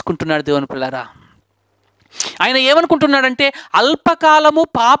వేసుకుంటున్నాడు దేవుని పిల్లారా. ఆయన ఏమనుకుంటున్నాడంటే, అల్పకాలము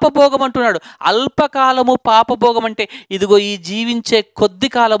పాపభోగం అంటున్నాడు. అల్పకాలము పాపభోగం అంటే ఇదిగో ఈ జీవించే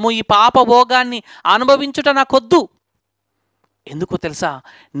కొద్ది కాలము ఈ పాపభోగాన్ని అనుభవించుట నాకొద్దు. ఎందుకో తెలుసా?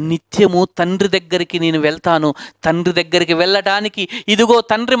 నిత్యము తండ్రి దగ్గరికి నేను వెళ్తాను. తండ్రి దగ్గరికి వెళ్ళడానికి, ఇదిగో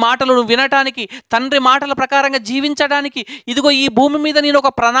తండ్రి మాటలను వినటానికి, తండ్రి మాటల ప్రకారంగా జీవించడానికి, ఇదిగో ఈ భూమి మీద నేను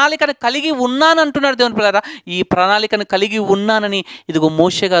ఒక ప్రణాళికను కలిగి ఉన్నాను అంటున్నాడు దేవుని పిల్లారా. ఈ ప్రణాళికను కలిగి ఉన్నానని ఇదిగో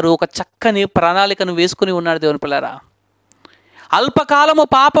మోషే గారు ఒక చక్కని ప్రణాళికను వేసుకుని ఉన్నాడు దేవుని పిల్లారా. అల్పకాలము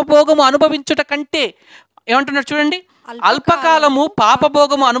పాపభోగము అనుభవించుట కంటే ఏమంటున్నాడు చూడండి, అల్పకాలము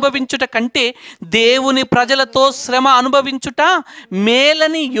పాపభోగము అనుభవించుట కంటే దేవుని ప్రజలతో శ్రమ అనుభవించుట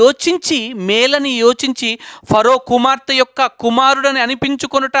మేలని యోచించి ఫరో కుమార్తె యొక్క కుమారుడని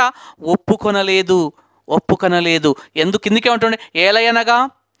అనిపించుకొనుట ఒప్పుకొనలేదు. ఎందుకు కిందికి ఏమంటుండే, ఏలయనగా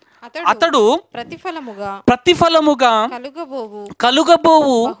అతడు ప్రతిఫలముగా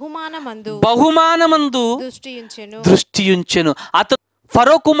కలుగబోవు బహుమానమందు దృష్టియుంచెను. అతడు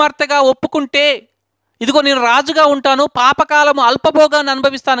ఫరో కుమార్తెగా ఒప్పుకుంటే, ఇదిగో నేను రాజుగా ఉంటాను, పాపకాలము అల్పభోగాన్ని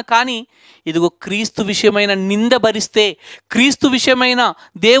అనుభవిస్తాను, కానీ ఇదిగో క్రీస్తు విషయమైన నింద భరిస్తే, క్రీస్తు విషయమైన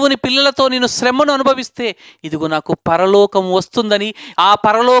దేవుని పిల్లలతో నేను శ్రమను అనుభవిస్తే, ఇదిగో నాకు పరలోకం వస్తుందని, ఆ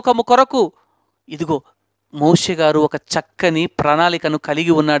పరలోకము కొరకు ఇదిగో మోషే గారు ఒక చక్కని ప్రణాళికను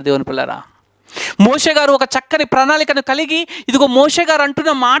కలిగి ఉన్నాడు దేవుని పిల్లరా. మోషే గారు ఒక చక్కని ప్రణాళికను కలిగి, ఇదిగో మోషే గారు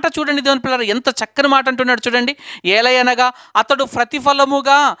అంటున్న మాట చూడండి దేవుని పిల్లరా, ఎంత చక్కని మాట అంటున్నాడు చూడండి. ఏలయనగా అతడు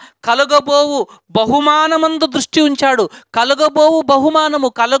ప్రతిఫలముగా కలుగబోవు బహుమానమందు దృష్టి ఉంచాడు. కలుగబోవు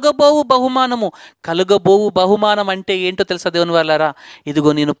బహుమానం అంటే ఏంటో తెలుసా దేవుని వాళ్ళారా?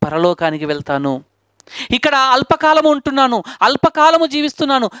 ఇదిగో నేను పరలోకానికి వెళ్తాను, ఇక్కడ అల్పకాలము ఉంటున్నాను, అల్పకాలము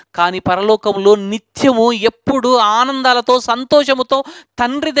జీవిస్తున్నాను, కానీ పరలోకంలో నిత్యము ఎప్పుడు ఆనందాలతో సంతోషముతో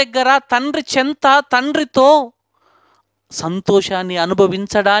తండ్రి దగ్గర, తండ్రి చెంత, తండ్రితో సంతోషాన్ని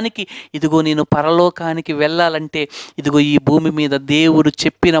అనుభవించడానికి ఇదిగో నేను పరలోకానికి వెళ్ళాలంటే ఇదిగో ఈ భూమి మీద దేవుడు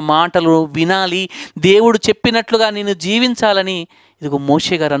చెప్పిన మాటలు వినాలి, దేవుడు చెప్పినట్లుగా నేను జీవించాలని ఇదిగో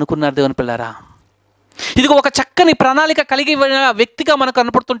మోషే గారు అనుకున్నారు దేవుని పిల్లారా. ఇదిగో ఒక చక్కని ప్రణాళిక కలిగిన వ్యక్తిగా మనకు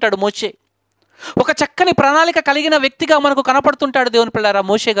కనపడుతుంటాడు మోషే. ఒక చక్కని ప్రణాళిక కలిగిన వ్యక్తిగా మనకు కనపడుతుంటాడు దేవుని పిల్లారా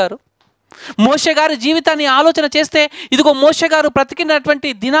మోషే గారి జీవితాన్ని ఆలోచన చేస్తే, ఇదిగో మోషే గారు బ్రతికినటువంటి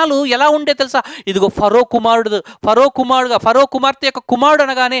దినాలు ఎలా ఉండే తెలుసా? ఇదిగో ఫరో కుమార్తె యొక్క కుమారుడు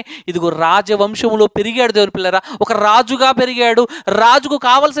అనగానే ఇదిగో రాజవంశంలో పెరిగాడు దేవుని పిల్లారా. ఒక రాజుగా పెరిగాడు, రాజుకు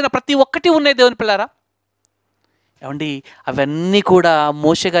కావలసిన ప్రతి ఒక్కటి ఉన్నాయి దేవుని పిల్లారా. ఏమండి, అవన్నీ కూడా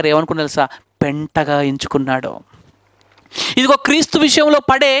మోషే గారు ఏమనుకున్నా తెలుసా? పెంటగా ఎంచుకున్నాడు. ఇదిగో క్రీస్తు విషయంలో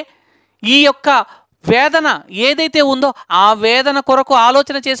పడే ఈ యొక్క వేదన ఏదైతే ఉందో ఆ వేదన కొరకు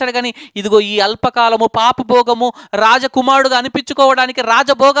ఆలోచన చేశాడు. కానీ ఇదిగో ఈ అల్పకాలము పాపభోగము రాజకుమారుడుగా అనిపించుకోవడానికి,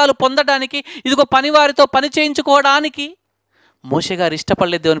 రాజభోగాలు పొందడానికి, ఇదిగో పనివారితో పని చేయించుకోవడానికి మోషే గారు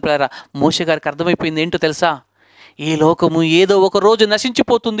ఇష్టపడలేదు దేవుని పిల్లారా. మోషే గారికి అర్థమైపోయింది ఏంటో తెలుసా? ఈ లోకము ఏదో ఒక రోజు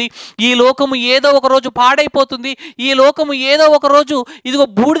నశించిపోతుంది, ఈ లోకము ఏదో ఒక రోజు పాడైపోతుంది, ఈ లోకము ఏదో ఒక రోజు ఇదిగో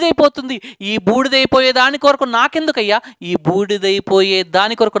బూడిదైపోతుంది. ఈ బూడిదైపోయే దాని కొరకు నాకెందుకయ్యా, ఈ బూడిదైపోయే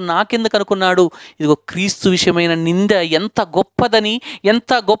దాని కొరకు నాకెందుకు అనుకున్నాడు? ఇదిగో క్రీస్తు విషయమైన నింద ఎంత గొప్పదని,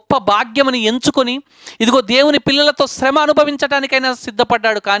 ఎంత గొప్ప భాగ్యమని ఎంచుకొని ఇదిగో దేవుని పిల్లలతో శ్రమ అనుభవించడానికైనా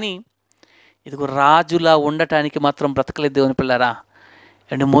సిద్ధపడ్డాడు. కానీ ఇదిగో రాజులా ఉండటానికి మాత్రం బ్రతకలేదు దేవుని పిల్లరా.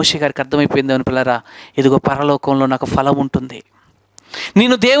 అండ్ మోషే గారికి అర్థమైపోయింది దేవుని పిల్లరా, ఇదిగో పరలోకంలో నాకు ఫలం ఉంటుంది,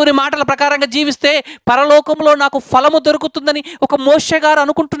 నేను దేవుని మాటల ప్రకారంగా జీవిస్తే పరలోకంలో నాకు ఫలము దొరుకుతుందని ఒక మోషే గారు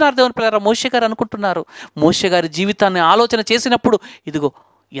అనుకుంటున్నారు. దేవుని పిల్లరా, మోషే గారు అనుకుంటున్నారు. మోషే గారి జీవితాన్ని ఆలోచన చేసినప్పుడు ఇదిగో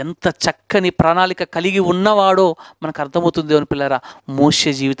ఎంత చక్కని ప్రణాళిక కలిగి ఉన్నవాడో మనకు అర్థమవుతుంది. దేవుని పిల్లరా, మోషే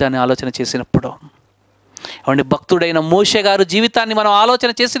జీవితాన్ని ఆలోచన చేసినప్పుడు, ఏమండి, భక్తుడైన మోషే గారు జీవితాన్ని మనం ఆలోచన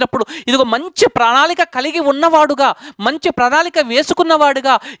చేసినప్పుడు ఇదిగో మంచి ప్రణాళిక కలిగి ఉన్నవాడుగా, మంచి ప్రణాళిక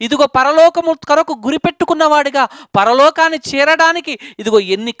వేసుకున్నవాడుగా, ఇదిగో పరలోకము కొరకు గురిపెట్టుకున్నవాడుగా, పరలోకాన్ని చేరడానికి ఇదిగో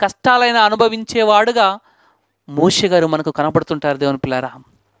ఎన్ని కష్టాలైనా అనుభవించేవాడుగా మోషే గారు మనకు కనబడుతుంటారు. దేవుని పిల్లారా,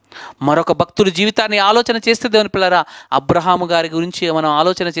 మరొక భక్తుడి జీవితాన్ని ఆలోచన చేస్తే దేవుని పిల్లారా, అబ్రహాము గారి గురించి మనం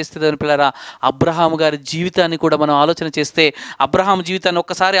ఆలోచన చేస్తే దేవుని పిల్లారా, అబ్రహాము గారి జీవితాన్ని కూడా మనం ఆలోచన చేస్తే, అబ్రహాము జీవితాన్ని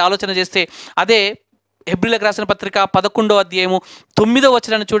ఒక్కసారి ఆలోచన చేస్తే, అదే హెబ్రీయులకు రాసిన పత్రిక 11వ అధ్యాయము 9వ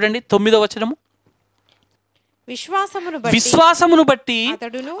వచనాన్ని చూడండి. 9వ వచనము, విశ్వాసమును బట్టి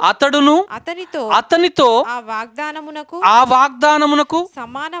అతడును అతనితో ఆ వాగ్దానమునకు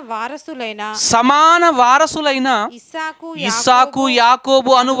సమాన వారసులైన ఇస్సాకు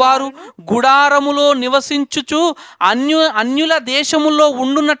యాకోబు అనువారు గుడారములో నివసించుచు అన్యుల దేశములో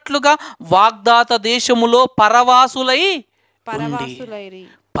ఉండునట్లుగా వాగ్దాత దేశములో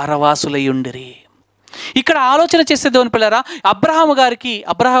పరవాసులై ఉండిరి. ఇక్కడ ఆలోచన చేస్తే దేవుని పిల్లరా, అబ్రహాము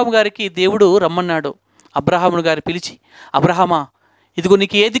గారికి దేవుడు రమ్మన్నాడు. అబ్రహామును గారు పిలిచి, అబ్రహామా, ఇదిగో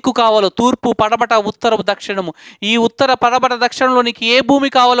నీకు ఏ దిక్కు కావాలో, తూర్పు, పడమట, ఉత్తర, దక్షిణము, ఈ ఉత్తర, పడమట, దక్షిణంలో నీకు ఏ భూమి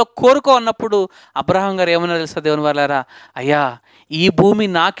కావాలో కోరుకో అన్నప్పుడు అబ్రహాం గారు ఏమన్నా తెలుసా దేవుని వాళ్ళారా, అయ్యా ఈ భూమి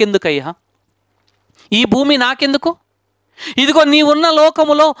నాకెందుకయ్యా, ఈ భూమి నాకెందుకు, ఇదిగో నీ ఉన్న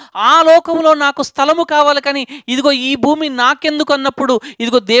లోకములో ఆ లోకములో నాకు స్థలము కావాలి, కానీ ఇదిగో ఈ భూమి నాకెందుకు అన్నప్పుడు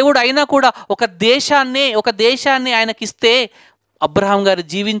ఇదిగో దేవుడు అయినా కూడా ఒక దేశాన్ని ఆయనకిస్తే, అబ్రహాం గారు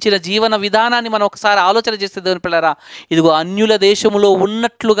జీవించిన జీవన విధానాన్ని మనం ఒకసారి ఆలోచన చేస్తే దేవుని పిల్లరా, ఇదిగో అన్యుల దేశములో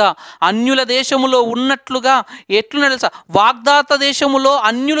ఉన్నట్లుగా ఎట్లున్నా తెలుసా, వాగ్దాత దేశములో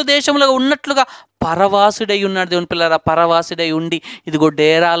అన్యుల దేశములో ఉన్నట్లుగా పరవాసుడై ఉన్నాడు దేవుని పిల్లరా. పరవాసుడై ఉండి ఇదిగో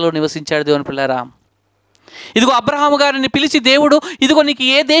డేరాలో నివసించాడు దేవుని పిల్లరా. ఇదిగో అబ్రహాము గారిని పిలిచి దేవుడు ఇదిగో నీకు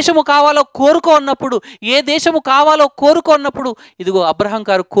ఏ దేశము కావాలో కోరుకో అన్నప్పుడు ఇదిగో అబ్రహాం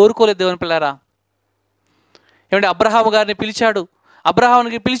గారు కోరుకోలేదు దేవుని పిల్లారా. ఏమంటే అబ్రహాము గారిని పిలిచాడు.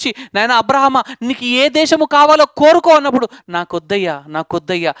 అబ్రహామునికి పిలిచి, నాయన అబ్రహామా, నీకు ఏ దేశము కావాలో కోరుకో అన్నప్పుడు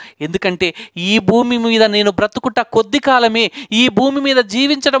నాకొద్దయ్యా, ఎందుకంటే ఈ భూమి మీద నేను బ్రతుకుట కొద్ది కాలమే, ఈ భూమి మీద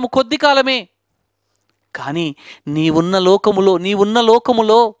జీవించడం కొద్ది కాలమే, కానీ నీ ఉన్న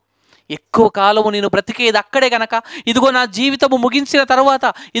లోకములో ఎక్కువ కాలము నేను బ్రతికేది అక్కడే గనక, ఇదిగో నా జీవితము ముగించిన తర్వాత,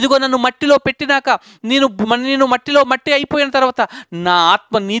 ఇదిగో నన్ను మట్టిలో పెట్టినాక, నేను మట్టిలో మట్టి అయిపోయిన తర్వాత నా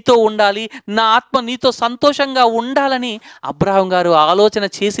ఆత్మ నీతో ఉండాలి, నా ఆత్మ నీతో సంతోషంగా ఉండాలని అబ్రహాం గారు ఆలోచన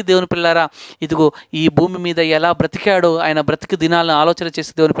చేసి దేవుని పిల్లారా, ఇదిగో ఈ భూమి మీద ఎలా బ్రతికాడో ఆయన బ్రతికి దినాలను ఆలోచన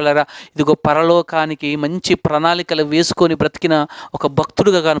చేసి దేవుని పిల్లారా, ఇదిగో పరలోకానికి మంచి ప్రణాళికలు వేసుకొని బ్రతికిన ఒక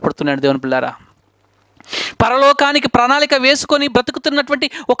భక్తుడుగా కనపడుతున్నాడు దేవుని పిల్లారా. పరలోకానికి ప్రణాళిక వేసుకొని బ్రతుకుతున్నటువంటి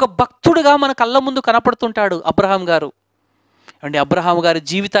ఒక భక్తుడుగా మన కళ్ళ ముందు కనపడుతుంటాడు అబ్రహాం గారు. అండి, అబ్రహాం గారి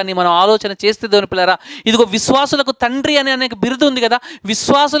జీవితాన్ని మనం ఆలోచన చేస్తే దేవుని పిల్లరా, ఇదిగో విశ్వాసులకు తండ్రి అని అనే బిరుదు ఉంది కదా,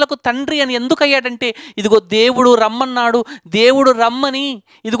 విశ్వాసులకు తండ్రి అని ఎందుకు అయ్యాడంటే, ఇదిగో దేవుడు రమ్మని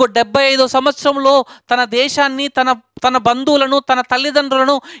ఇదిగో 75వ సంవత్సరంలో తన దేశాన్ని, తన బంధువులను, తన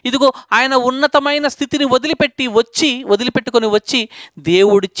తల్లిదండ్రులను ఇదిగో ఆయన ఉన్నతమైన స్థితిని వదిలిపెట్టుకొని వచ్చి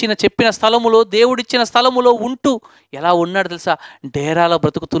దేవుడిచ్చిన స్థలములో ఉంటూ ఎలా ఉన్నాడు తెలుసా, డేరాలో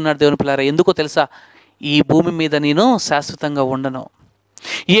బ్రతుకుతున్నాడు దేవుని పిల్లారా. ఎందుకో తెలుసా, ఈ భూమి మీద నేను శాశ్వతంగా ఉండను,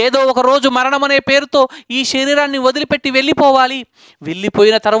 ఏదో ఒక రోజు మరణం అనే పేరుతో ఈ శరీరాన్ని వదిలిపెట్టి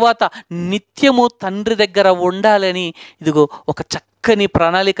వెళ్ళిపోయిన తర్వాత నిత్యము తండ్రి దగ్గర ఉండాలని ఇదిగో ఒక చక్కని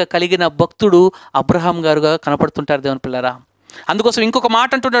ప్రణాళిక కలిగిన భక్తుడు అబ్రహాం గారుగా కనపడుతుంటారు దేవుని పిల్లారా. అందుకోసం ఇంకొక మాట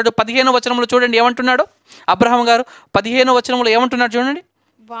అంటున్నాడు 15వ వచనంలో, చూడండి ఏమంటున్నాడు అబ్రహాం గారు. 15వ వచనంలో ఏమంటున్నాడు చూడండి,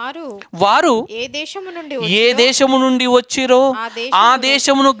 వారు ఏ దేశము నుండి వచ్చిరో ఆ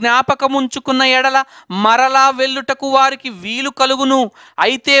దేశమును జ్ఞాపకముంచుకున్న ఎడల మరలా వెళ్ళుటకు వారికి వీలు కలుగును.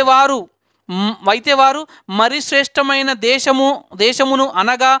 అయితే వారు మరి శ్రేష్టమైన దేశమును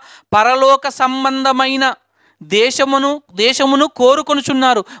అనగా పరలోక సంబంధమైన దేశమును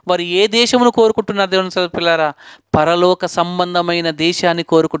కోరుకొనుచున్నారు. వారు ఏ దేశమును కోరుకుంటున్నారు దేవుని పిల్లారా? పరలోక సంబంధమైన దేశాన్ని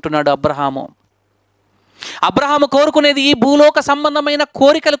కోరుకుంటున్నాడు అబ్రహాము. అబ్రహాము కోరుకునేది ఈ భూలోక సంబంధమైన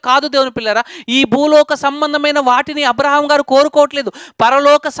కోరికలు కాదు దేవుని పిల్లరా. ఈ భూలోక సంబంధమైన వాటిని అబ్రహాం గారు కోరుకోవట్లేదు.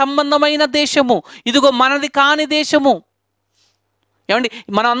 పరలోక సంబంధమైన దేశము, ఇదిగో మనది కాని దేశము. ఏమండి,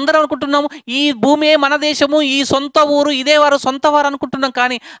 మనం అందరం అనుకుంటున్నాము ఈ భూమే మన దేశము, ఈ సొంత ఊరు, ఇదే వారు సొంత వారు అనుకుంటున్నాం.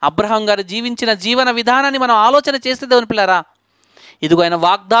 కానీ అబ్రహాం గారు జీవించిన జీవన విధానాన్ని మనం ఆలోచన చేస్తే దేవుని పిల్లరా, ఇదిగో ఆయన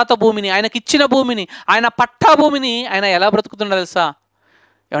వాగ్దాత భూమిని, ఆయనకిచ్చిన భూమిని, ఆయన పట్టా భూమిని ఆయన ఎలా బ్రతుకుతున్నాడు తెలుసా?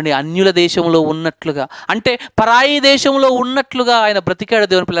 ఏమండి అన్యుల దేశంలో ఉన్నట్లుగా, అంటే పరాయి దేశంలో ఉన్నట్లుగా ఆయన బ్రతికాడు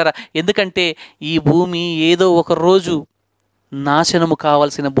దేవుని పిల్లరా. ఎందుకంటే ఈ భూమి ఏదో ఒక రోజు నాశనము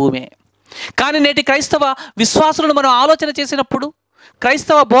కావాల్సిన భూమే. కానీ నేటి క్రైస్తవ విశ్వాసులను మనం ఆలోచన చేసినప్పుడు,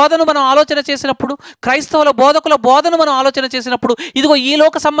 క్రైస్తవ బోధను మనం ఆలోచన చేసినప్పుడు, క్రైస్తవుల బోధకుల బోధను మనం ఆలోచన చేసినప్పుడు, ఇదిగో ఈ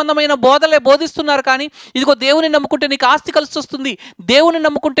లోక సంబంధమైన బోధలే బోధిస్తున్నారు. కానీ ఇదిగో దేవుని నమ్ముకుంటే నీకు ఆస్తి కలిసి వస్తుంది, దేవుని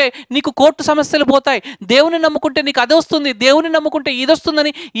నమ్ముకుంటే నీకు కోర్టు సమస్యలు పోతాయి, దేవుని నమ్ముకుంటే నీకు అది వస్తుంది, దేవుని నమ్ముకుంటే ఇది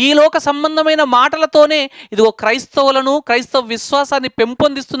వస్తుందని ఈ లోక సంబంధమైన మాటలతోనే ఇదిగో క్రైస్తవులను, క్రైస్తవ విశ్వాసాన్ని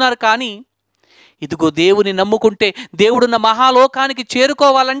పెంపొందిస్తున్నారు. కానీ ఇదిగో దేవుని నమ్ముకుంటే, దేవుడున్న మహాలోకానికి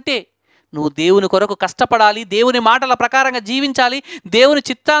చేరుకోవాలంటే నువ్వు దేవుని కొరకు కష్టపడాలి, దేవుని మాటల ప్రకారంగా జీవించాలి, దేవుని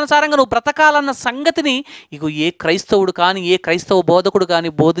చిత్తానుసారంగా నువ్వు బ్రతకాలన్న సంగతిని ఇగో ఏ క్రైస్తవుడు కానీ, ఏ క్రైస్తవ బోధకుడు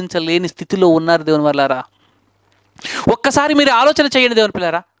కానీ బోధించలేని స్థితిలో ఉన్నారు దేవుని వల్లారా. ఒక్కసారి మీరు ఆలోచన చేయండి దేవుని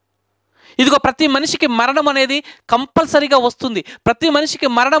పిల్లారా. ఇదిగో ప్రతి మనిషికి మరణం అనేది కంపల్సరీగా వస్తుంది. ప్రతి మనిషికి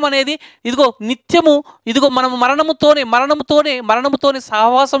మరణం అనేది ఇదిగో నిత్యము, ఇదిగో మనం మరణముతోనే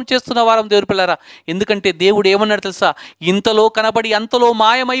సహవాసం చేస్తున్న వారం దేవుని పిల్లరా. ఎందుకంటే దేవుడు ఏమన్నాడు తెలుసా? ఇంతలో కనబడి అంతలో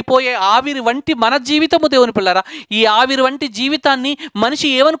మాయమైపోయే ఆవిరి వంటి మన జీవితము దేవుని పిల్లరా. ఈ ఆవిరి వంటి జీవితాన్ని మనిషి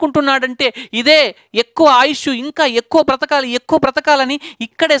ఏమనుకుంటున్నాడంటే ఇదే ఎక్కువ ఆయుష్, ఇంకా ఎక్కువ బ్రతకాలని,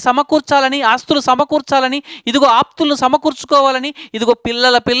 ఇక్కడే సమకూర్చాలని, ఆస్తులు సమకూర్చాలని, ఇదిగో ఆప్తులను సమకూర్చుకోవాలని, ఇదిగో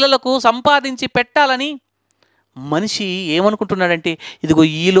పిల్లలకు సంపాదించి పెట్టాలని మనిషి ఏమనుకుంటున్నాడంటే ఇదిగో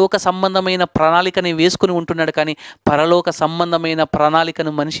ఈ లోక సంబంధమైన ప్రణాళికని వేసుకుని ఉంటున్నాడు. కానీ పరలోక సంబంధమైన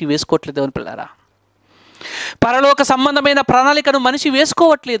ప్రణాళికను మనిషి వేసుకోవట్లేదు దేవుని పిల్లారా. పరలోక సంబంధమైన ప్రణాళికను మనిషి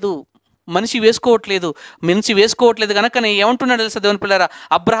వేసుకోవట్లేదు కనుకనే ఏమంటున్నాడు తెలుసా దేవుని పిల్లారా?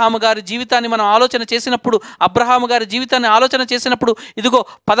 అబ్రహాము గారి జీవితాన్ని మనం ఆలోచన చేసినప్పుడు ఇదిగో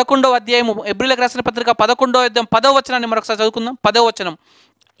 11వ అధ్యాయము, హెబ్రీయులకు రాసిన పత్రిక 11వ అధ్యాయం 10వ వచనాన్ని మరొకసారి చదువుకుందాం. 10వ వచనం.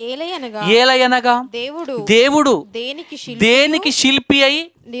 ఏలయనగా దేవుడు దేనికి శిల్పి అయి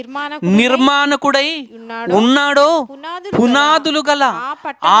నిర్మాణకుడై ఉన్నాడో పునాదులు గల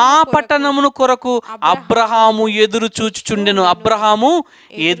ఆ పట్టణమును కొరకు అబ్రహాము ఎదురు చూచుచుండెను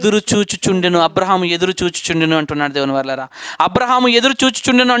అంటున్నాడు దేవుని వల్లారా. అబ్రహాము ఎదురు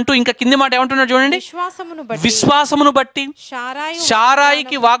చూచుచుండెను అంటూ ఇంకా కింది మాట ఏమంటున్నాడు చూడండి. విశ్వాసమును బట్టి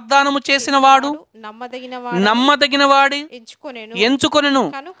శారాయికి వాగ్దానము చేసిన వాడు నమ్మదగిన వాడి ఎంచుకొనెను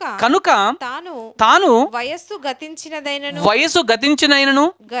కనుక తాను వయస్సు గతించినైనను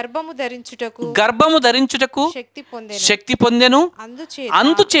గర్భము ధరించుటకు శక్తి పొందెను.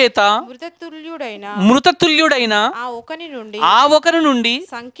 అందుచేత మృతతుల్యుడైన ఆ ఒకని నుండి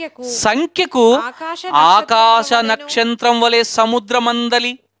సంఖ్యకు ఆకాశ నక్షత్రం వలె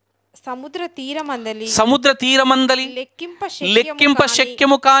సముద్ర తీరమందలి లెక్కింప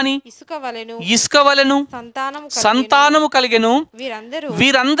శక్యము కాని ఇసుక వలెను సంతానము కలిగెను.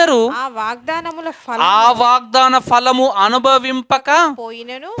 వీరందరూ ఆ వాగ్దాన ఫలము అనుభవింపక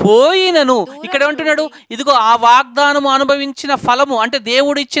పోయినను. ఇక్కడ ఏమంటున్నాడు? ఇదిగో ఆ వాగ్దానము అనుభవించిన ఫలము అంటే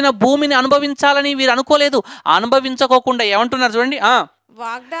దేవుడు ఇచ్చిన భూమిని అనుభవించాలని వీరు అనుకోలేదు. అనుభవించకోకుండా ఏమంటున్నారు చూడండి.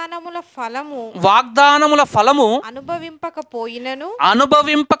 వాగ్దానముల ఫలము అనుభవింపకపోయినను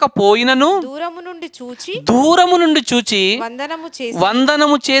దూరము నుండి చూచి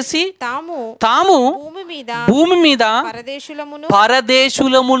వందనము చేసి తాము భూమి మీద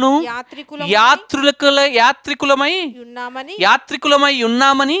పరదేశులమును యాత్రికులమై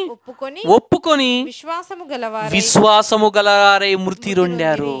ఉన్నామని ఒప్పుకొని విశ్వాసము గలవారై మృతి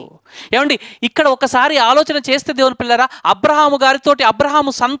రొండారు. ఏమండి ఇక్కడ ఒకసారి ఆలోచన చేస్తే దేవుని పిల్లరా, అబ్రహాము గారితోటి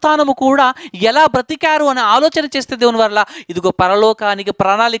అబ్రహాము సంతానము కూడా ఎలా బ్రతికారు అని ఆలోచన చేస్తే దేవుని వల్ల ఇదిగో పరలోకానికి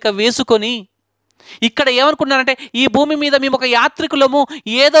ప్రణాళిక వేసుకొని ఇక్కడ ఏమనుకున్నారంటే ఈ భూమి మీద మేము ఒక యాత్రికులము,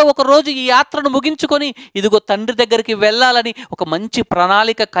 ఏదో ఒక రోజు ఈ యాత్రను ముగించుకొని ఇదిగో తండ్రి దగ్గరికి వెళ్ళాలని ఒక మంచి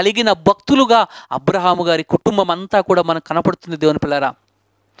ప్రణాళిక కలిగిన భక్తులుగా అబ్రహాము గారి కుటుంబం అంతా కూడా మనకు కనపడుతుంది దేవుని పిల్లరా.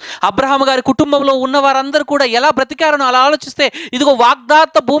 అబ్రహాము గారి కుటుంబంలో ఉన్న వారందరూ కూడా ఎలా బ్రతికారని అలా ఆలోచిస్తే ఇదిగో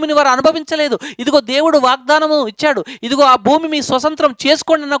వాగ్దాత భూమిని వారు అనుభవించలేదు. ఇదిగో దేవుడు వాగ్దానము ఇచ్చాడు, ఇదిగో ఆ భూమి మీ స్వతంత్రం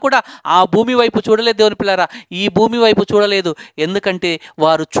చేసుకోండి అన్నా కూడా ఆ భూమి వైపు చూడలేదు దేవుని పిల్లారా. ఈ భూమి వైపు చూడలేదు. ఎందుకంటే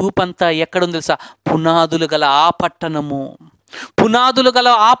వారు చూపంతా ఎక్కడుంది తెలుసా? పునాదులు గల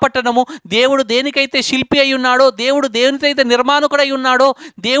ఆ పట్టణము దేవుడు దేనికైతే శిల్పి అయి ఉన్నాడో, దేవుడు దేనికైతే నిర్మాణకుడై ఉన్నాడో,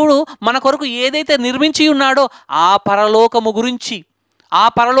 దేవుడు మన కొరకు ఏదైతే నిర్మించి ఉన్నాడో ఆ పరలోకము గురించి, ఆ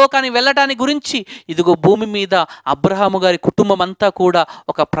పరలోకాన్ని వెళ్ళటానికి గురించి ఇదిగో భూమి మీద అబ్రహాము గారి కుటుంబం అంతా కూడా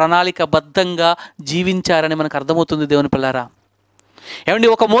ఒక ప్రణాళికబద్ధంగా జీవించారని మనకు అర్థమవుతుంది దేవుని పిల్లారా. ఏమండి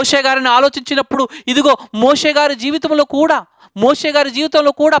ఒక మోషే గారిని ఆలోచించినప్పుడు ఇదిగో మోషే గారి జీవితంలో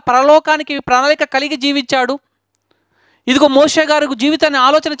కూడా పరలోకానికి ప్రణాళిక కలిగి జీవించాడు. ఇదిగో మోషే గారి జీవితాన్ని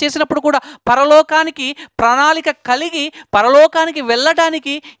ఆలోచన చేసినప్పుడు కూడా పరలోకానికి ప్రణాళిక కలిగి పరలోకానికి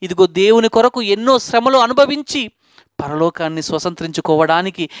వెళ్ళటానికి ఇదిగో దేవుని కొరకు ఎన్నో శ్రమలు అనుభవించి పరలోకాన్ని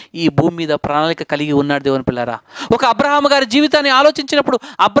స్వతంత్రించుకోవడానికి ఈ భూమి మీద ప్రణాళిక కలిగి ఉన్నాడు దేవుని పిల్లారా. ఒక అబ్రహాము గారి జీవితాన్ని ఆలోచించినప్పుడు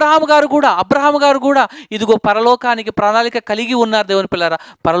అబ్రహాము గారు కూడా ఇదిగో పరలోకానికి ప్రణాళిక కలిగి ఉన్నారు దేవుని పిల్లారా.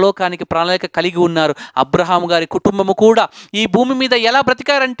 పరలోకానికి ప్రణాళిక కలిగి ఉన్నారు. అబ్రహాము గారి కుటుంబము కూడా ఈ భూమి మీద ఎలా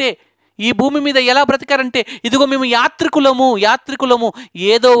బ్రతికారంటే ఇదిగో మేము యాత్రికులము,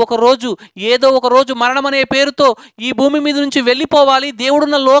 ఏదో ఒక రోజు మరణం అనే పేరుతో ఈ భూమి మీద నుంచి వెళ్ళిపోవాలి,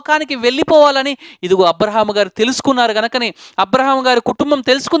 దేవుడున్న లోకానికి వెళ్ళిపోవాలని ఇదిగో అబ్రహాము గారు తెలుసుకున్నారు గనకనే, అబ్రహాము గారి కుటుంబం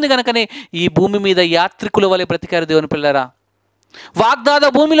తెలుసుకుంది గనకనే ఈ భూమి మీద యాత్రికుల వలె బ్రతికారు దేవుని పిల్లరా. వాగ్దాత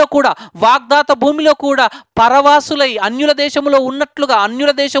భూమిలో కూడా పరవాసులై అన్యుల దేశంలో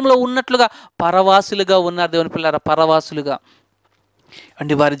ఉన్నట్లుగా పరవాసులుగా ఉన్నారు దేవుని పిల్లరా. పరవాసులుగా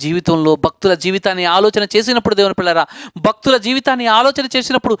అంటే వారి జీవితంలో భక్తుల జీవితాన్ని ఆలోచన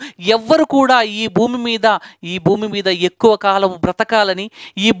చేసినప్పుడు ఎవ్వరు కూడా ఈ భూమి మీద ఎక్కువ కాలం బ్రతకాలని,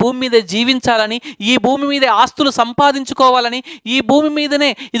 ఈ భూమి మీద జీవించాలని, ఈ భూమి మీద ఆస్తులు సంపాదించుకోవాలని, ఈ భూమి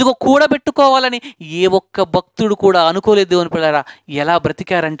మీదనే ఇదిగో కూడబెట్టుకోవాలని ఏ ఒక్క భక్తుడు కూడా అనుకోలేదు దేవుని పిల్లారా. ఎలా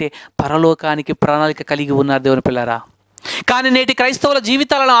బ్రతికారంటే పరలోకానికి ప్రణాళిక కలిగి ఉన్నారు దేవుని పిల్లారా. కానీ నేటి క్రైస్తవుల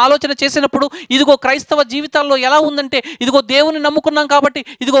జీవితాలను ఆలోచన చేసినప్పుడు ఇదిగో క్రైస్తవ జీవితాల్లో ఎలా ఉందంటే, ఇదిగో దేవుని నమ్ముకున్నాం కాబట్టి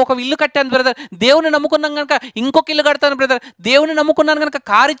ఇదిగో ఒక ఇల్లు కట్టాను బ్రదర్, దేవుని నమ్ముకున్నాం కనుక ఇంకొక ఇల్లు కడతాను బ్రదర్, దేవుని నమ్ముకున్నాను కనుక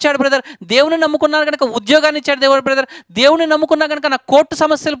కారు ఇచ్చాడు బ్రదర్, దేవుని నమ్ముకున్నాను కనుక ఉద్యోగాన్ని ఇచ్చాడు దేవుడు బ్రదర్, దేవుని నమ్ముకున్నా కనుక నా కోర్టు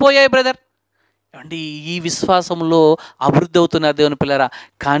సమస్యలు పోయాయి బ్రదర్. అంటే ఈ విశ్వాసంలో అభివృద్ధి అవుతున్నారు దేవుని పిల్లరా.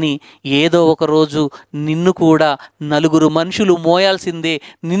 కానీ ఏదో ఒక రోజు నిన్ను కూడా నలుగురు మనుషులు మోయాల్సిందే,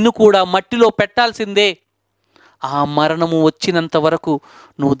 నిన్ను కూడా మట్టిలో పెట్టాల్సిందే. ఆ మరణము వచ్చినంత వరకు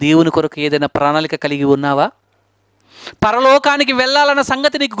నువ్వు దేవుని కొరకు ఏదైనా ప్రణాళిక కలిగి ఉన్నావా? పరలోకానికి వెళ్ళాలన్న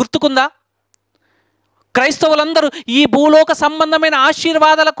సంగతి నీకు గుర్తుకుందా? క్రైస్తవులందరూ ఈ భూలోక సంబంధమైన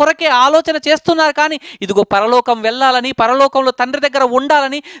ఆశీర్వాదాల కొరకే ఆలోచన చేస్తున్నారు. కానీ ఇదిగో పరలోకం వెళ్ళాలని, పరలోకంలో తండ్రి దగ్గర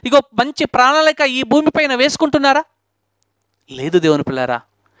ఉండాలని ఇదిగో మంచి ప్రణాళిక ఈ భూమిపైన వేసుకుంటున్నారా? లేదు దేవుని పిల్లారా.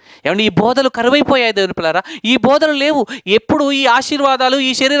 ఏమంటే ఈ బోధలు కరువైపోయాయి దేవుని పిల్లారా. ఈ బోధలు లేవు. ఎప్పుడు ఈ ఆశీర్వాదాలు,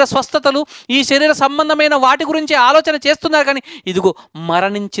 ఈ శరీర స్వస్థతలు, ఈ శరీర సంబంధమైన వాటి గురించి ఆలోచన చేస్తున్నారు. కానీ ఇదిగో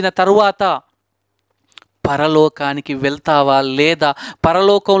మరణించిన తరువాత పరలోకానికి వెళ్తావా లేదా,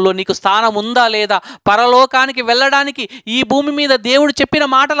 పరలోకంలో నీకు స్థానం ఉందా లేదా, పరలోకానికి వెళ్ళడానికి ఈ భూమి మీద దేవుడు చెప్పిన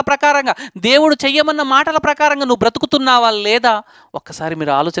మాటల ప్రకారంగా, దేవుడు చెయ్యమన్న మాటల ప్రకారంగా నువ్వు బ్రతుకుతున్నావా లేదా, ఒక్కసారి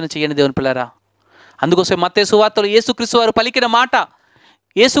మీరు ఆలోచన చేయండి దేవుని పిల్లారా. అందుకోసం మత్తయి సువార్తలో యేసుక్రీస్తు వారు పలికిన మాట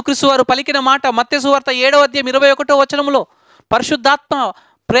మత్తయి సువార్త 7వ అధ్యాయం 21వ వచనంలో పరిశుద్ధాత్మ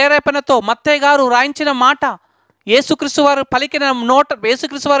ప్రేరేపణతో మత్తయి గారు రాయించిన మాట, యేసుక్రీస్తు వారి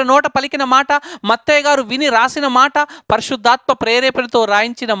నోట పలికిన మాట, మత్తయి గారు విని రాసిన మాట, పరిశుద్ధాత్మ ప్రేరేపణతో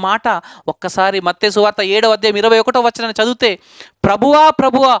రాయించిన మాట. ఒక్కసారి మత్తయి సువార్త 7వ అధ్యాయం 21వ వచనాన్ని చదివితే, ప్రభువా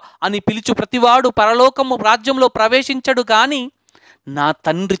ప్రభువా అని పిలుచు ప్రతివాడు పరలోకము రాజ్యంలో ప్రవేశించడు, కానీ నా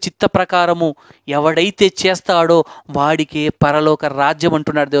తండ్రి చిత్త ప్రకారము ఎవడైతే చేస్తాడో వాడికే పరలోక రాజ్యం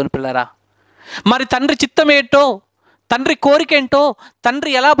అంటున్నాడు దేవుని పిల్లారా. మరి తండ్రి చిత్తం ఏంటో, తండ్రి కోరికేంటో,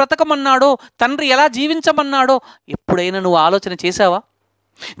 తండ్రి ఎలా బ్రతకమన్నాడో, తండ్రి ఎలా జీవించమన్నాడో ఎప్పుడైనా నువ్వు ఆలోచన చేశావా?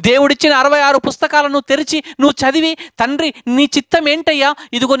 దేవుడిచ్చిన 66 పుస్తకాలను తెరిచి నువ్వు చదివి, తండ్రి నీ చిత్తం ఏంటయ్యా,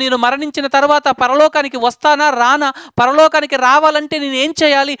 ఇదిగో నేను మరణించిన తర్వాత పరలోకానికి వస్తానా రానా, పరలోకానికి రావాలంటే నేను ఏం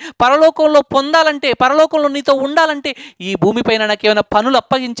చేయాలి, పరలోకంలో పొందాలంటే, పరలోకంలో నీతో ఉండాలంటే ఈ భూమిపైన నాకు ఏమైనా పనులు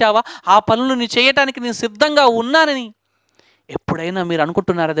అప్పగించావా, ఆ పనులు నీ చేయటానికి నేను సిద్ధంగా ఉన్నానని ఎప్పుడైనా మీరు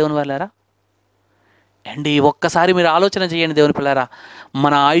అనుకుంటున్నారా దేవుని వాళ్ళారా? అండి ఒక్కసారి మీరు ఆలోచన చేయండి దేవుని పిల్లారా.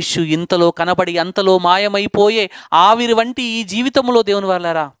 మన ఆయుష్ ఇంతలో కనబడి అంతలో మాయమైపోయే ఆవిరి వంటి ఈ జీవితంలో దేవుని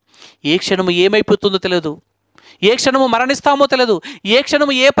వాళ్ళారా, ఏ క్షణము ఏమైపోతుందో తెలియదు, ఏ క్షణము మరణిస్తామో తెలియదు, ఏ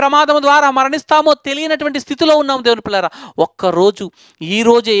క్షణము ఏ ప్రమాదం ద్వారా మరణిస్తామో తెలియనటువంటి స్థితిలో ఉన్నాము దేవుని పిల్లారా. ఒక్కరోజు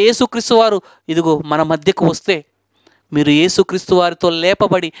ఈరోజే యేసుక్రీస్తు వారు ఇదిగో మన మధ్యకు వస్తే మీరు యేసుక్రీస్తు వారితో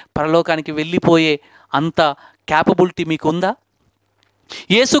లేపబడి పరలోకానికి వెళ్ళిపోయే అంత క్యాపబిలిటీ మీకు ఉందా?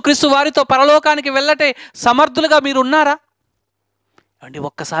 యేసుక్రీస్తు వారితో పరలోకానికి వెళ్ళటే సమర్థులుగా మీరు ఉన్నారా? అంటే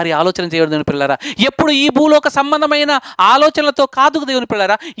ఒక్కసారి ఆలోచన చేయడం దేవుని పిల్లారా. ఎప్పుడు ఈ భూలోక సంబంధమైన ఆలోచనలతో కాదు దేవుని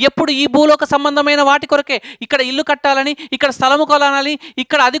పిల్లారా, ఎప్పుడు ఈ భూలోక సంబంధమైన వాటి కొరకే, ఇక్కడ ఇల్లు కట్టాలని, ఇక్కడ స్థలము కొనాలని,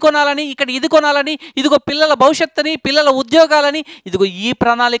 ఇక్కడ అది కొనాలని, ఇక్కడ ఇది కొనాలని, ఇదిగో పిల్లల భవిష్యత్తుని, పిల్లల ఉద్యోగాలని, ఇదిగో ఈ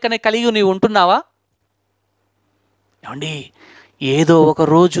ప్రణాళికని కలిగి నీవు ఉంటున్నావా? ఏమండి ఏదో ఒక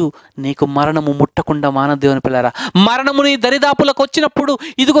రోజు నీకు మరణము ముట్టకుండా మానదు దేవుని పిల్లారా. మరణము నీ దరిదాపులకు వచ్చినప్పుడు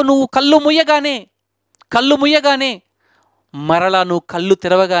ఇదిగో నువ్వు కళ్ళు ముయ్యగానే మరలా నువ్వు కళ్ళు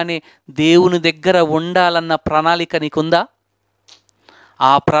తెరవగానే దేవుని దగ్గర ఉండాలన్న ప్రణాళిక నీకుందా?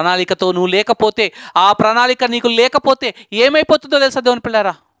 ఆ ప్రణాళికతో నువ్వు లేకపోతే, ఆ ప్రణాళిక నీకు లేకపోతే ఏమైపోతుందో తెలుసా దేవుని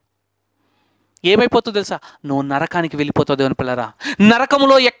పిల్లారా? ఏమైపోతుందో తెలుసా? నువ్వు నరకానికి వెళ్ళిపోతావు దేవుని పిల్లారా.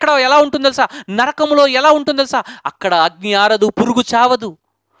 నరకములో ఎలా ఉంటుందో తెలుసా? అక్కడ అగ్ని ఆరదు, పురుగు చావదు,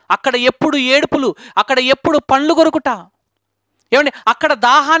 అక్కడ ఎప్పుడు ఏడుపులు, అక్కడ ఎప్పుడు పండ్లు కొరుకుట. ఏమండి, అక్కడ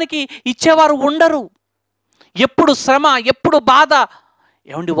దాహానికి ఇచ్చేవారు ఉండరు. ఎప్పుడు శ్రమ, ఎప్పుడు బాధ.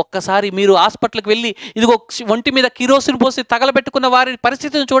 ఏమండి, ఒక్కసారి మీరు హాస్పిటల్కి వెళ్ళి ఇదిగో ఒంటి మీద కిరోసిన్ పోసి తగలబెట్టుకున్న వారి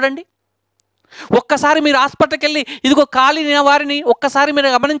పరిస్థితిని చూడండి. ఒక్కసారి మీరు హాస్పిటల్కి వెళ్ళి ఇదిగో కాలిన వారిని ఒక్కసారి మీరు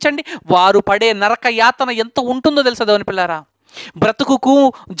గమనించండి. వారు పడే నరక యాతన ఎంత ఉంటుందో తెలుసా దేవుని పిల్లారా. బ్రతుకుకు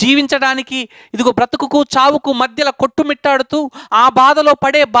జీవించడానికి ఇదిగో బ్రతుకుకు చావుకు మధ్యలో కొట్టుమిట్టాడుతూ ఆ బాధలో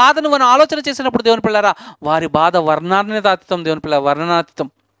పడే బాధను మనం ఆలోచన చేసినప్పుడు దేవుని పిల్లారా, వారి బాధ వర్ణనాతీతం. దేవుని పిల్ల వర్ణనాతీతం.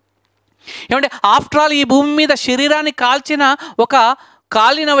 ఏమంటే ఆఫ్టర్ ఆల్ ఈ భూమి మీద శరీరాన్ని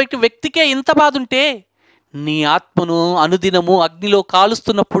కాలిన వ్యక్తికే ఇంత బాధ ఉంటే నీ ఆత్మను అనుదినము అగ్నిలో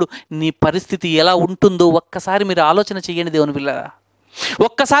కాలుస్తున్నప్పుడు నీ పరిస్థితి ఎలా ఉంటుందో ఒక్కసారి మీరు ఆలోచన చేయండి దేవుని పిల్లారా.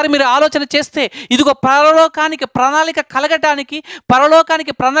 ఒక్కసారి మీరు ఆలోచన చేస్తే ఇదిగో పరలోకానికి ప్రణాళిక కలగటానికి,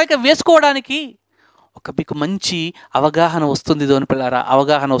 పరలోకానికి ప్రణాళిక వేసుకోవడానికి మీకు మంచి అవగాహన వస్తుంది దేవుని పిల్లారా,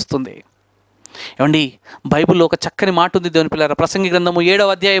 అవగాహన వస్తుంది. ఏమండి, బైబిల్లో ఒక చక్కని మాట ఉంది దేవుని పిల్లారా. ప్రసంగి గ్రంథము 7వ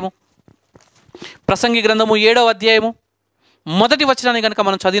అధ్యాయము మొదటి వచనాన్ని కనుక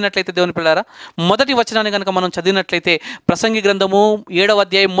మనం చదివినట్లయితే దేవుని పిల్లారా, మొదటి వచనాన్ని కనుక మనం చదివినట్లయితే ప్రసంగి గ్రంథము 7వ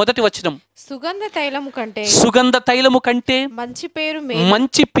అధ్యాయం మొదటి వచనం, సుగంధ తైలము కంటే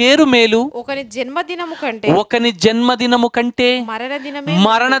మంచి పేరు మేలు ఒకని జన్మదినము కంటే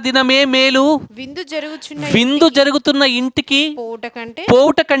మరణ దినమే మేలు. విందు జరుగుతున్న ఇంటికి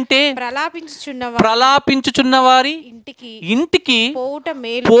పోవుట కంటే ప్రలాపించుచున్న వారి ఇంటికి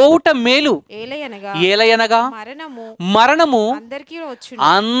పోవుట మేలు. ఏలయనగా మరణము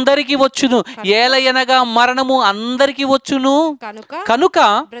అందరికి వచ్చును. ఏలయనగా మరణము అందరికి వచ్చును. కనుక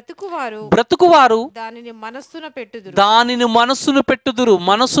బ్రతుకువారు దానిని మనస్సును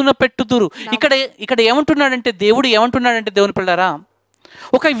పెట్టుదురు. ఇక్కడ ఏమంటున్నాడంటే దేవుడు ఏమంటున్నాడంటే దేవుని పిల్లారా,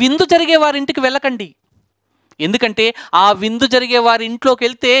 ఒక విందు జరిగే వారి ఇంటికి వెళ్ళకండి. ఎందుకంటే ఆ విందు జరిగే వారి ఇంట్లోకి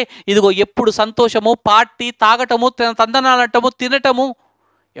వెళ్తే ఇదిగో ఎప్పుడు సంతోషము, పార్టీ, తాగటము, తందనాలటము, తినటము.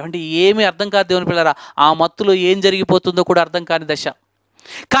 ఏమంటే ఏమీ అర్థం కాదు దేవుని పిల్లారా. ఆ మత్తులో ఏం జరిగిపోతుందో కూడా అర్థం కాని దశ.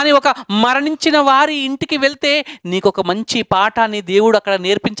 కానీ ఒక మరణించిన వారి ఇంటికి వెళ్తే నీకు ఒక మంచి పాఠాన్ని దేవుడు అక్కడ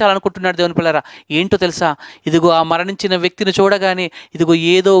నేర్పించాలనుకుంటున్నాడు దేవుని పిల్లారా. ఏంటో తెలుసా, ఇదిగో ఆ మరణించిన వ్యక్తిని చూడగానే ఇదిగో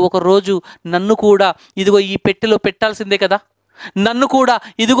ఏదో ఒక రోజు నన్ను కూడా ఇదిగో ఈ పెట్టెలో పెట్టాల్సిందే కదా, నన్ను కూడా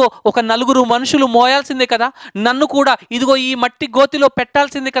ఇదిగో ఒక 4 మనుషులు మోయాల్సిందే కదా, నన్ను కూడా ఇదిగో ఈ మట్టి గోతిలో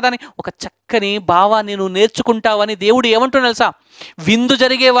పెట్టాల్సిందే కదా అని ఒక చక్కని భావాన్ని నువ్వు నేర్చుకుంటావని దేవుడు ఏమంటున్నా తెలుసా, విందు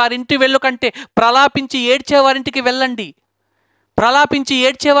జరిగే వారింటి వెళ్ళు కంటే ప్రలాపించి ఏడ్చే వారింటికి వెళ్ళండి. ప్రలాపించి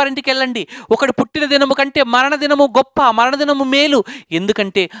ఏడ్చేవారింటికి వెళ్ళండి. ఒకటి పుట్టిన దినము కంటే మరణ దినము గొప్ప, మరణ దినము మేలు.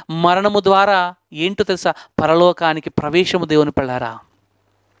 ఎందుకంటే మరణము ద్వారా ఏంటో తెలుసా, పరలోకానికి ప్రవేశము దేవుని పిల్లారా.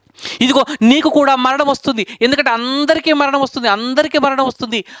 ఇదిగో నీకు కూడా మరణం వస్తుంది. ఎందుకంటే అందరికీ మరణం వస్తుంది.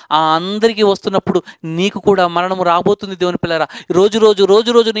 ఆ అందరికీ వస్తున్నప్పుడు నీకు కూడా మరణము రాబోతుంది దేవుని పిల్లారా.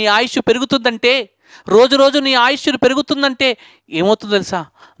 రోజు నీ ఆయుష్ పెరుగుతుందంటే, రోజు నీ ఆయుష్ను పెరుగుతుందంటే ఏమవుతుందో తెలుసా,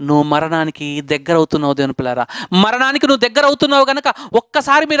 నువ్వు మరణానికి దగ్గర అవుతున్నావు దేవుని పిల్లారా. మరణానికి నువ్వు దగ్గర అవుతున్నావు కనుక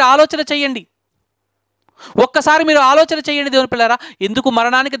ఒక్కసారి మీరు ఆలోచన చేయండి. దేవుని పిల్లారా. ఎందుకు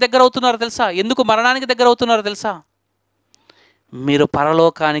మరణానికి దగ్గర అవుతున్నారో తెలుసా, మీరు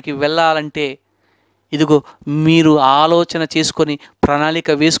పరలోకానికి వెళ్ళాలంటే ఇదిగో మీరు ఆలోచన చేసుకొని ప్రణాళిక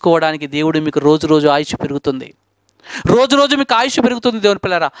వేసుకోవడానికి దేవుడు మీకు రోజు ఆయుష్ పెరుగుతుంది. మీకు ఆయుష్ పెరుగుతుంది దేవుని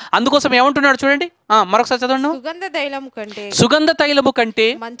పిల్లారా. అందుకోసం ఏమంటున్నాడు చూడండి, మరొకసారి చదవండి. సుగంధ తైలము కంటే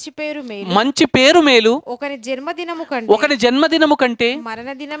మంచి పేరు మేలు ఒకని జన్మదినము కంటే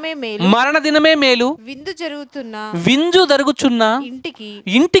మరణ దినమే మేలు. విందు జరుగుచున్న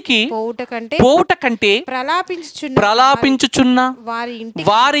ఇంటికి పోవుట కంటే ప్రలాపించుచున్న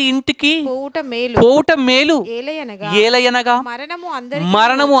వారి ఇంటికి పోవుట మేలు. ఏలయనగా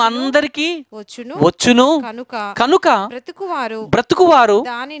మరణము అందరికి వచ్చును. కనుక బ్రతుకువారు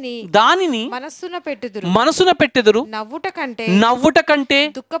దానిని మనసున పెట్టుదురు. నవ్వుట కంటే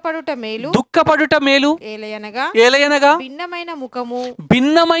దుఃఖపడుట మేలు. ఏలయనగా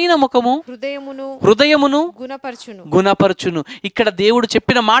భిన్నమైన ముఖము హృదయమును గుణపరచును. ఇక్కడ దేవుడు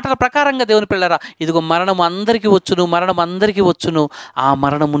చెప్పిన మాటల ప్రకారంగా దేవుని పిల్లరా, ఇదిగో మరణము అందరికీ వచ్చును. ఆ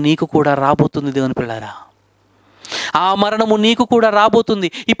మరణము నీకు కూడా రాబోతుంది దేవుని పిల్లరా. ఆ మరణము నీకు కూడా రాబోతుంది.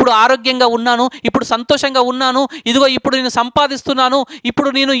 ఇప్పుడు ఆరోగ్యంగా ఉన్నాను, ఇప్పుడు సంతోషంగా ఉన్నాను, ఇదిగో ఇప్పుడు నేను సంపాదిస్తున్నాను, ఇప్పుడు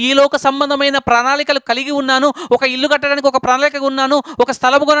నేను ఈ లోక సంబంధమైన ప్రణాళికలు కలిగి ఉన్నాను, ఒక ఇల్లు కట్టడానికి ఒక ప్రణాళిక ఉన్నాను, ఒక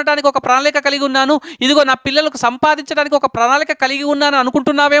స్థలం కొనడానికి ఒక ప్రణాళిక కలిగి ఉన్నాను, ఇదిగో నా పిల్లలకు సంపాదించడానికి ఒక ప్రణాళిక కలిగి ఉన్నాను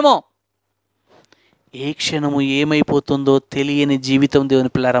అనుకుంటున్నావేమో. ఏ క్షణము ఏమైపోతుందో తెలియని జీవితం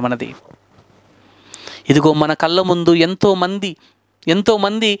దేవుని పిల్లారా మనది. ఇదిగో మన కళ్ళ ముందు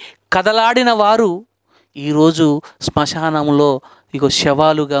ఎంతోమంది కదలాడిన వారు ఈరోజు శ్మశానంలో ఇగో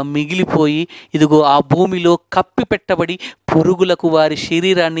శవాలుగా మిగిలిపోయి ఇదిగో ఆ భూమిలో కప్పి పెట్టబడి పురుగులకు వారి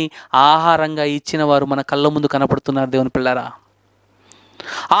శరీరాన్ని ఆహారంగా ఇచ్చిన వారు మన కళ్ళ ముందు కనపడుతున్నారు దేవుని పిల్లారా.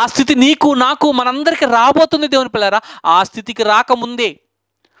 ఆ స్థితి నీకు నాకు మనందరికీ రాబోతుంది దేవుని పిల్లారా. ఆ స్థితికి రాకముందే,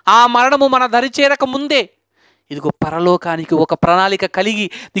 ఆ మరణము మన దరి చేరక ముందే ఇదిగో పరలోకానికి ఒక ప్రణాళిక కలిగి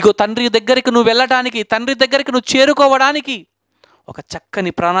ఇదిగో తండ్రి దగ్గరికి నువ్వు వెళ్ళడానికి, తండ్రి దగ్గరికి నువ్వు చేరుకోవడానికి ఒక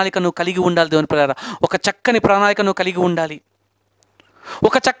చక్కని ప్రణాళిక నువ్వు కలిగి ఉండాలి దేవుని పిల్లారా. ఒక చక్కని ప్రణాళిక నువ్వు కలిగి ఉండాలి.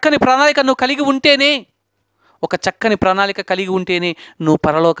 ఒక చక్కని ప్రణాళిక నువ్వు కలిగి ఉంటేనే, ఒక చక్కని ప్రణాళిక కలిగి ఉంటేనే నువ్వు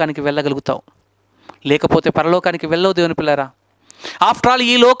పరలోకానికి వెళ్ళగలుగుతావు. లేకపోతే పరలోకానికి వెళ్ళవు దేవుని పిల్లారా. ఆఫ్టర్ ఆల్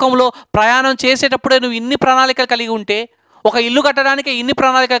ఈ లోకంలో ప్రయాణం చేసేటప్పుడే నువ్వు ఇన్ని ప్రణాళికలు కలిగి ఉంటే, ఒక ఇల్లు కట్టడానికి ఇన్ని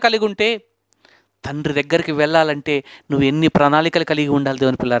ప్రణాళికలు కలిగి ఉంటే, తండ్రి దగ్గరికి వెళ్ళాలంటే నువ్వు ఎన్ని ప్రణాళికలు కలిగి ఉండాలి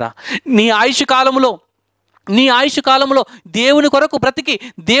దేవుని పిల్లారా. నీ ఆయుష్ కాలంలో దేవుని కొరకు బ్రతికి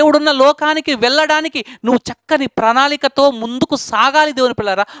దేవుడున్న లోకానికి వెళ్ళడానికి నువ్వు చక్కని ప్రణాళికతో ముందుకు సాగాలి దేవుని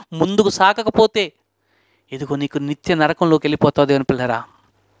పిల్లారా. ముందుకు సాగకపోతే ఇదిగో నీకు నిత్య నరకంలోకి వెళ్ళిపోతావు దేవుని పిల్లారా.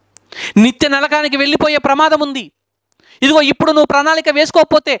 నిత్య నరకానికి వెళ్ళిపోయే ప్రమాదం ఉంది. ఇదిగో ఇప్పుడు నువ్వు ప్రణాళిక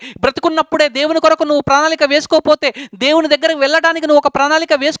వేసుకోకపోతే, బ్రతుకున్నప్పుడే దేవుని కొరకు నువ్వు ప్రణాళిక వేసుకోకపోతే, దేవుని దగ్గరికి వెళ్ళడానికి నువ్వు ఒక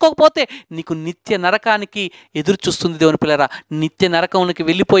ప్రణాళిక వేసుకోకపోతే నీకు నిత్య నరకానికి ఎదురు చూస్తుంది దేవుని పిల్లారా. నిత్య నరకంలోకి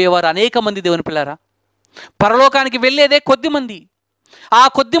వెళ్ళిపోయేవారు అనేక మంది దేవుని పిల్లారా. పరలోకానికి వెళ్ళేదే కొద్ది మంది. ఆ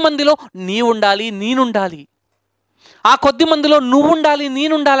కొద్ది మందిలో నీవుండాలి, నేనుండాలి. ఆ కొద్ది మందిలో నువ్వుండాలి,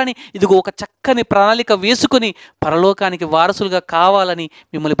 నేనుండాలని ఇదిగో ఒక చక్కని ప్రణాళిక వేసుకుని పరలోకానికి వారసులుగా కావాలని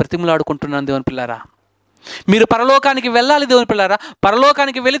మిమ్మల్ని బ్రతిమలాడుకుంటున్నాను దేవుని పిల్లారా. మీరు పరలోకానికి వెళ్ళాలి దేవుని పిల్లారా.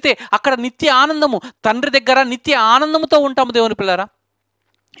 పరలోకానికి వెళితే అక్కడ నిత్య ఆనందము, తండ్రి దగ్గర నిత్య ఆనందముతో ఉంటాము దేవుని పిల్లారా.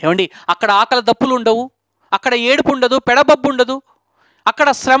 ఏమండి, అక్కడ ఆకలి దప్పులు ఉండవు, అక్కడ ఏడుపు ఉండదు, పెడబబ్బు ఉండదు, అక్కడ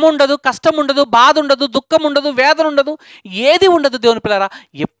శ్రమ ఉండదు, కష్టం ఉండదు, బాధ ఉండదు, దుఃఖం ఉండదు, వేదన ఉండదు, ఏది ఉండదు దేవుని పిల్లారా.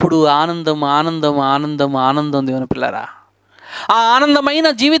 ఎప్పుడు ఆనందం ఆనందం ఆనందం ఆనందం దేవుని పిల్లారా. ఆ ఆనందమైన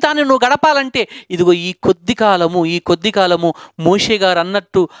జీవితాన్ని నువ్వు గడపాలంటే ఇదిగో ఈ కొద్ది కాలము మోషే గారు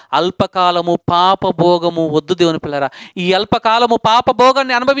అన్నట్టు అల్పకాలము పాపభోగము వద్దు దేవుని పిల్లారా. ఈ అల్పకాలము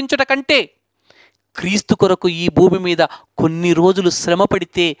పాపభోగాన్ని అనుభవించుట కంటే క్రీస్తు కొరకు ఈ భూమి మీద కొన్ని రోజులు శ్రమ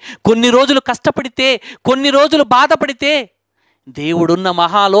పడితే, కొన్ని రోజులు కష్టపడితే, కొన్ని రోజులు బాధపడితే దేవుడున్న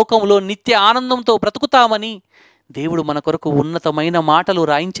మహాలోకంలో నిత్య ఆనందంతో బ్రతుకుతామని దేవుడు మన కొరకు ఉన్నతమైన మాటలు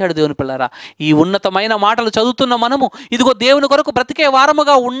రాయించాడు దేవుని పిల్లారా. ఈ ఉన్నతమైన మాటలు చదువుతున్న మనము ఇదిగో దేవుని కొరకు బ్రతికే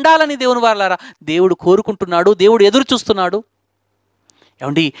వారముగా ఉండాలని దేవుని వాళ్ళారా దేవుడు కోరుకుంటున్నాడు. దేవుడు ఎదురు చూస్తున్నాడు.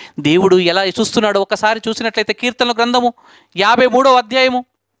 ఏమండి, దేవుడు ఎలా చూస్తున్నాడు ఒకసారి చూసినట్లయితే కీర్తనల గ్రంథము 53వ అధ్యాయము,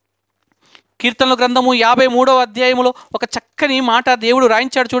 కీర్తనల గ్రంథము 53వ అధ్యాయములో ఒక చక్కని మాట దేవుడు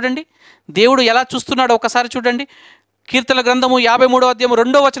రాయించాడు. చూడండి దేవుడు ఎలా చూస్తున్నాడో ఒకసారి చూడండి. కీర్తనల గ్రంథము 53వ అధ్యాయము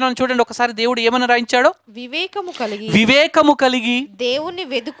 2వ వచనం చూడండి ఒకసారి. దేవుడు ఏమని రాయించాడో, వివేకము కలిగి దేవుణ్ణి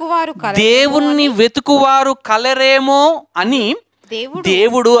వెతుకువారు కలరేమో అని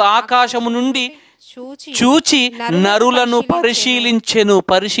దేవుడు ఆకాశము నుండి చూచి నరులను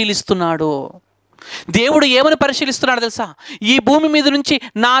పరిశీలిస్తున్నాడు. దేవుడు ఏమని పరిశీలిస్తున్నాడు తెలుసా? ఈ భూమి మీద నుంచి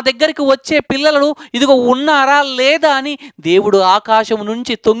నా దగ్గరికి వచ్చే పిల్లలు ఇదిగో ఉన్నారా లేదా అని దేవుడు ఆకాశం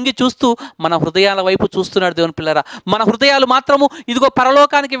నుంచి తొంగి చూస్తూ మన హృదయాల వైపు చూస్తున్నాడు దేవుని పిల్లరా. మన హృదయాలు మాత్రము ఇదిగో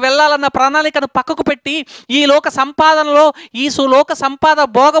పరలోకానికి వెళ్ళాలన్న ప్రణాళికను పక్కకు పెట్టి ఈ లోక సంపాదనలో, ఈ లోక సంపాద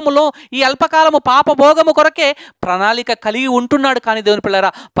భోగములో, ఈ అల్పకాలము పాప భోగము కొరకే ప్రణాళిక కలిగి ఉంటున్నాడు. కానీ దేవుని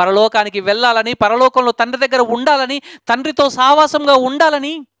పిల్లరా, పరలోకానికి వెళ్ళాలని, పరలోకంలో తండ్రి దగ్గర ఉండాలని, తండ్రితో సావాసంగా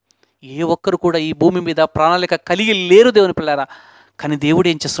ఉండాలని ఏ ఒక్కరు కూడా ఈ భూమి మీద ప్రణాళిక కలిగి లేరు దేవుని పిల్లారా. కానీ దేవుడు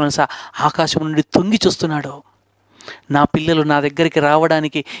ఏం చేస్తున్నాడు సార్? ఆకాశం నుండి తొంగి చూస్తున్నాడు. నా పిల్లలు నా దగ్గరికి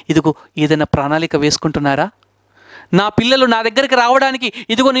రావడానికి ఇదిగో ఏదైనా ప్రణాళిక వేసుకుంటున్నారా? నా పిల్లలు నా దగ్గరికి రావడానికి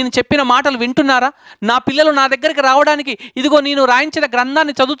ఇదిగో నేను చెప్పిన మాటలు వింటున్నారా? నా పిల్లలు నా దగ్గరికి రావడానికి ఇదిగో నేను రాయించిన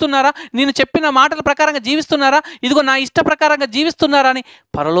గ్రంథాన్ని చదువుతున్నారా? నేను చెప్పిన మాటల ప్రకారంగా జీవిస్తున్నారా? ఇదిగో నా ఇష్ట ప్రకారంగా జీవిస్తున్నారా అని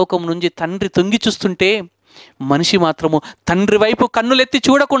పరలోకం నుంచి తండ్రి తొంగి చూస్తుంటే మనిషి మాత్రము తండ్రి వైపు కన్నులెత్తి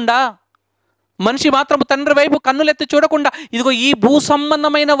చూడకుండా, ఇదిగో ఈ భూ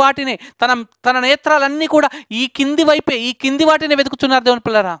సంబంధమైన వాటిని తన నేత్రాలన్నీ కూడా ఈ కింది వాటిని వెతుకుతున్నారు దేవుని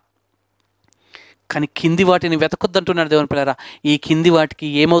పిల్లరా. కానీ కింది వాటిని వెతకొద్దంటున్నారు దేవుని పిల్లరా. ఈ కింది వాటికి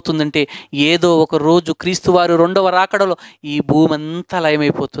ఏమవుతుందంటే ఏదో ఒక రోజు క్రీస్తు వారు 2వ రాకడలో ఈ భూమి అంతా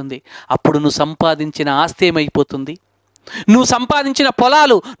లయమైపోతుంది. అప్పుడు నువ్వు సంపాదించిన ఆస్తి ఏమైపోతుంది? నువ్వు సంపాదించిన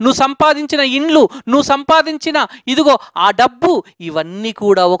పొలాలు, నువ్వు సంపాదించిన ఇండ్లు, నువ్వు సంపాదించిన ఇదిగో ఆ డబ్బు, ఇవన్నీ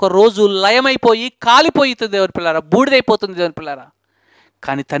కూడా ఒక రోజు లయమైపోయి కాలిపోతుంది దేవుని పిల్లారా, బూడిదైపోతుంది దేవుని పిల్లారా.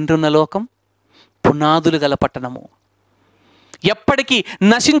 కానీ తండ్రి ఉన్న లోకం పునాదులు గల పట్టణము. ఎప్పటికీ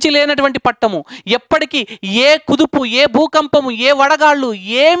నశించలేనటువంటి పట్టము, ఎప్పటికీ ఏ కుదుపు, ఏ భూకంపము, ఏ వడగాళ్ళు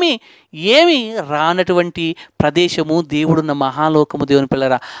ఏమి రానటువంటి ప్రదేశము దేవుడున్న మహాలోకము. దేవుని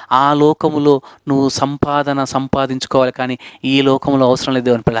పిల్లరా, ఆ లోకములో నువ్వు సంపాదించుకోవాలి, కానీ ఈ లోకములో అవసరం లేదు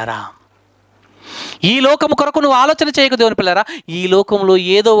దేవుని పిల్లరా. ఈ లోకము కొరకు నువ్వు ఆలోచన చేయకు దేవుని పిల్లరా. ఈ లోకంలో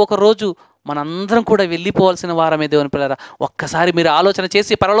ఏదో ఒక రోజు మనందరం కూడా వెళ్ళిపోవాల్సిన వారమే దేవుని పిల్లరా. ఒక్కసారి మీరు ఆలోచన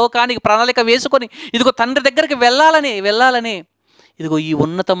చేసి పరలోకానికి ప్రణాళిక వేసుకొని ఇదిగో తండ్రి దగ్గరికి వెళ్ళాలని ఇదిగో ఈ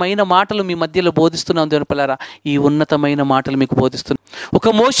ఉన్నతమైన మాటలు మీ మధ్యలో బోధిస్తున్నాం దేవుని పిల్లరా. ఈ ఉన్నతమైన మాటలు మీకు బోధిస్తున్నాం. ఒక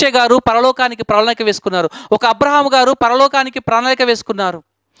మోషే గారు పరలోకానికి ప్రణాళిక వేసుకున్నారు, ఒక అబ్రహాము గారు పరలోకానికి ప్రణాళిక వేసుకున్నారు.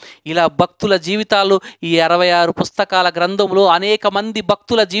 ఇలా భక్తుల జీవితాలు, ఈ 66 పుస్తకాల గ్రంథంలో అనేక మంది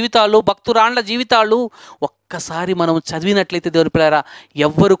భక్తుల జీవితాలు, భక్తురాండ్ల జీవితాలు ఒక్కసారి మనం చదివినట్లయితే దేవుని పిల్లరా,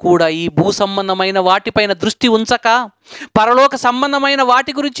 ఎవ్వరు కూడా ఈ భూ సంబంధమైన వాటిపైన దృష్టి ఉంచక పరలోక సంబంధమైన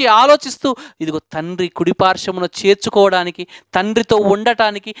వాటి గురించి ఆలోచిస్తూ ఇదిగో తండ్రి కుడిపార్శ్వమును చేర్చుకోవడానికి, తండ్రితో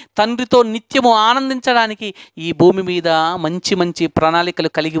ఉండటానికి, తండ్రితో నిత్యము ఆనందించడానికి ఈ భూమి మీద మంచి మంచి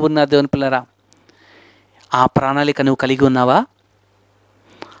ప్రణాళికలు కలిగి ఉన్నారు దేవుని పిల్లరా. ఆ ప్రణాళిక నువ్వు కలిగి ఉన్నావా?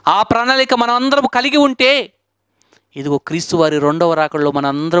 ఆ ప్రణాళిక మనం అందరం కలిగి ఉంటే ఇదిగో క్రీస్తు వారి 2వ రాకడలో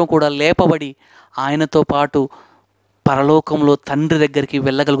మనందరం కూడా లేపబడి ఆయనతో పాటు పరలోకంలో తండ్రి దగ్గరికి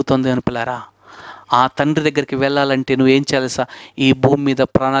వెళ్ళగలుగుతుంది అని పిల్లారా. ఆ తండ్రి దగ్గరికి వెళ్ళాలంటే నువ్వేం చేయాలి? ఈ భూమి మీద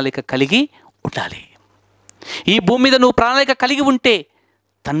ప్రణాళిక కలిగి ఉండాలి. ఈ భూమి మీద నువ్వు ప్రణాళిక కలిగి ఉంటే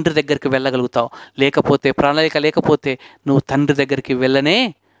తండ్రి దగ్గరికి వెళ్ళగలుగుతావు. లేకపోతే ప్రణాళిక లేకపోతే నువ్వు తండ్రి దగ్గరికి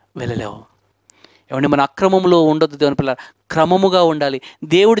వెళ్ళలేవు. ఏమంటే మన అక్రమంలో ఉండొద్దు దేవుని పిల్ల, క్రమముగా ఉండాలి.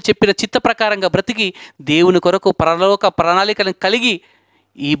 దేవుడు చెప్పిన చిత్త ప్రకారంగా బ్రతికి దేవుని కొరకు పరలోక ప్రణాళికలను కలిగి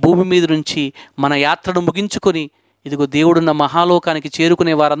ఈ భూమి మీద నుంచి మన యాత్రను ముగించుకొని ఇదిగో దేవుడున్న మహాలోకానికి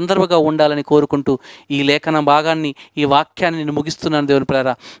చేరుకునే వారందరుగా ఉండాలని కోరుకుంటూ ఈ లేఖన భాగాన్ని, ఈ వాక్యాన్ని నేను ముగిస్తున్నాను దేవుని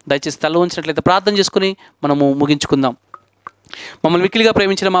పిల్లరా. దయచేసి తల ఉంచినట్లయితే ప్రార్థన చేసుకుని మనము ముగించుకుందాం. మమ్మల్ని మిక్కిలిగా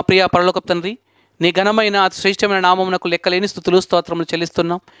ప్రేమించిన మా ప్రియ పరలోకపు తండ్రి, నీ ఘనమైన అతి శ్రేష్టమైన నామమునకు లెక్కలేని స్తుతులు స్తోత్రములు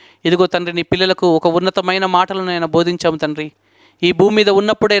చెల్లిస్తున్నాం. ఇదిగో తండ్రి, నీ పిల్లలకు ఒక ఉన్నతమైన మాటలను నేను బోధించాము తండ్రి. ఈ భూమి మీద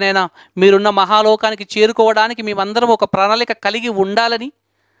ఉన్నప్పుడేనైనా మీరున్న మహాలోకానికి చేరుకోవడానికి మేమందరం ఒక ప్రణాళిక కలిగి ఉండాలని,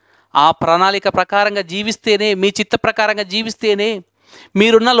 ఆ ప్రణాళిక ప్రకారంగా జీవిస్తేనే, మీ చిత్త ప్రకారంగా జీవిస్తేనే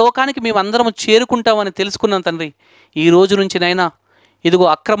మీరున్న లోకానికి మేమందరం చేరుకుంటామని తెలుసుకున్నాం తండ్రి. ఈ రోజు నుంచి నైనా ఇదిగో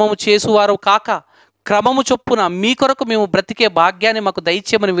అక్రమము చేసువారు కాక క్రమము చొప్పున మీ కొరకు మేము బ్రతికే భాగ్యాన్ని మాకు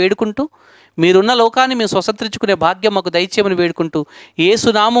దయచేయమని వేడుకుంటూ, మీరున్న లోకాన్ని మేము స్వతంత్రించుకునే భాగ్యం మాకు దయచేయమని వేడుకుంటూ యేసు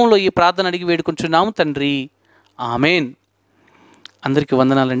నామములో ఈ ప్రార్థన అడిగి వేడుకుంటున్నాము తండ్రి. ఆమెన్. అందరికీ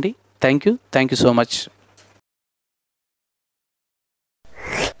వందనాలండి. Thank you so much.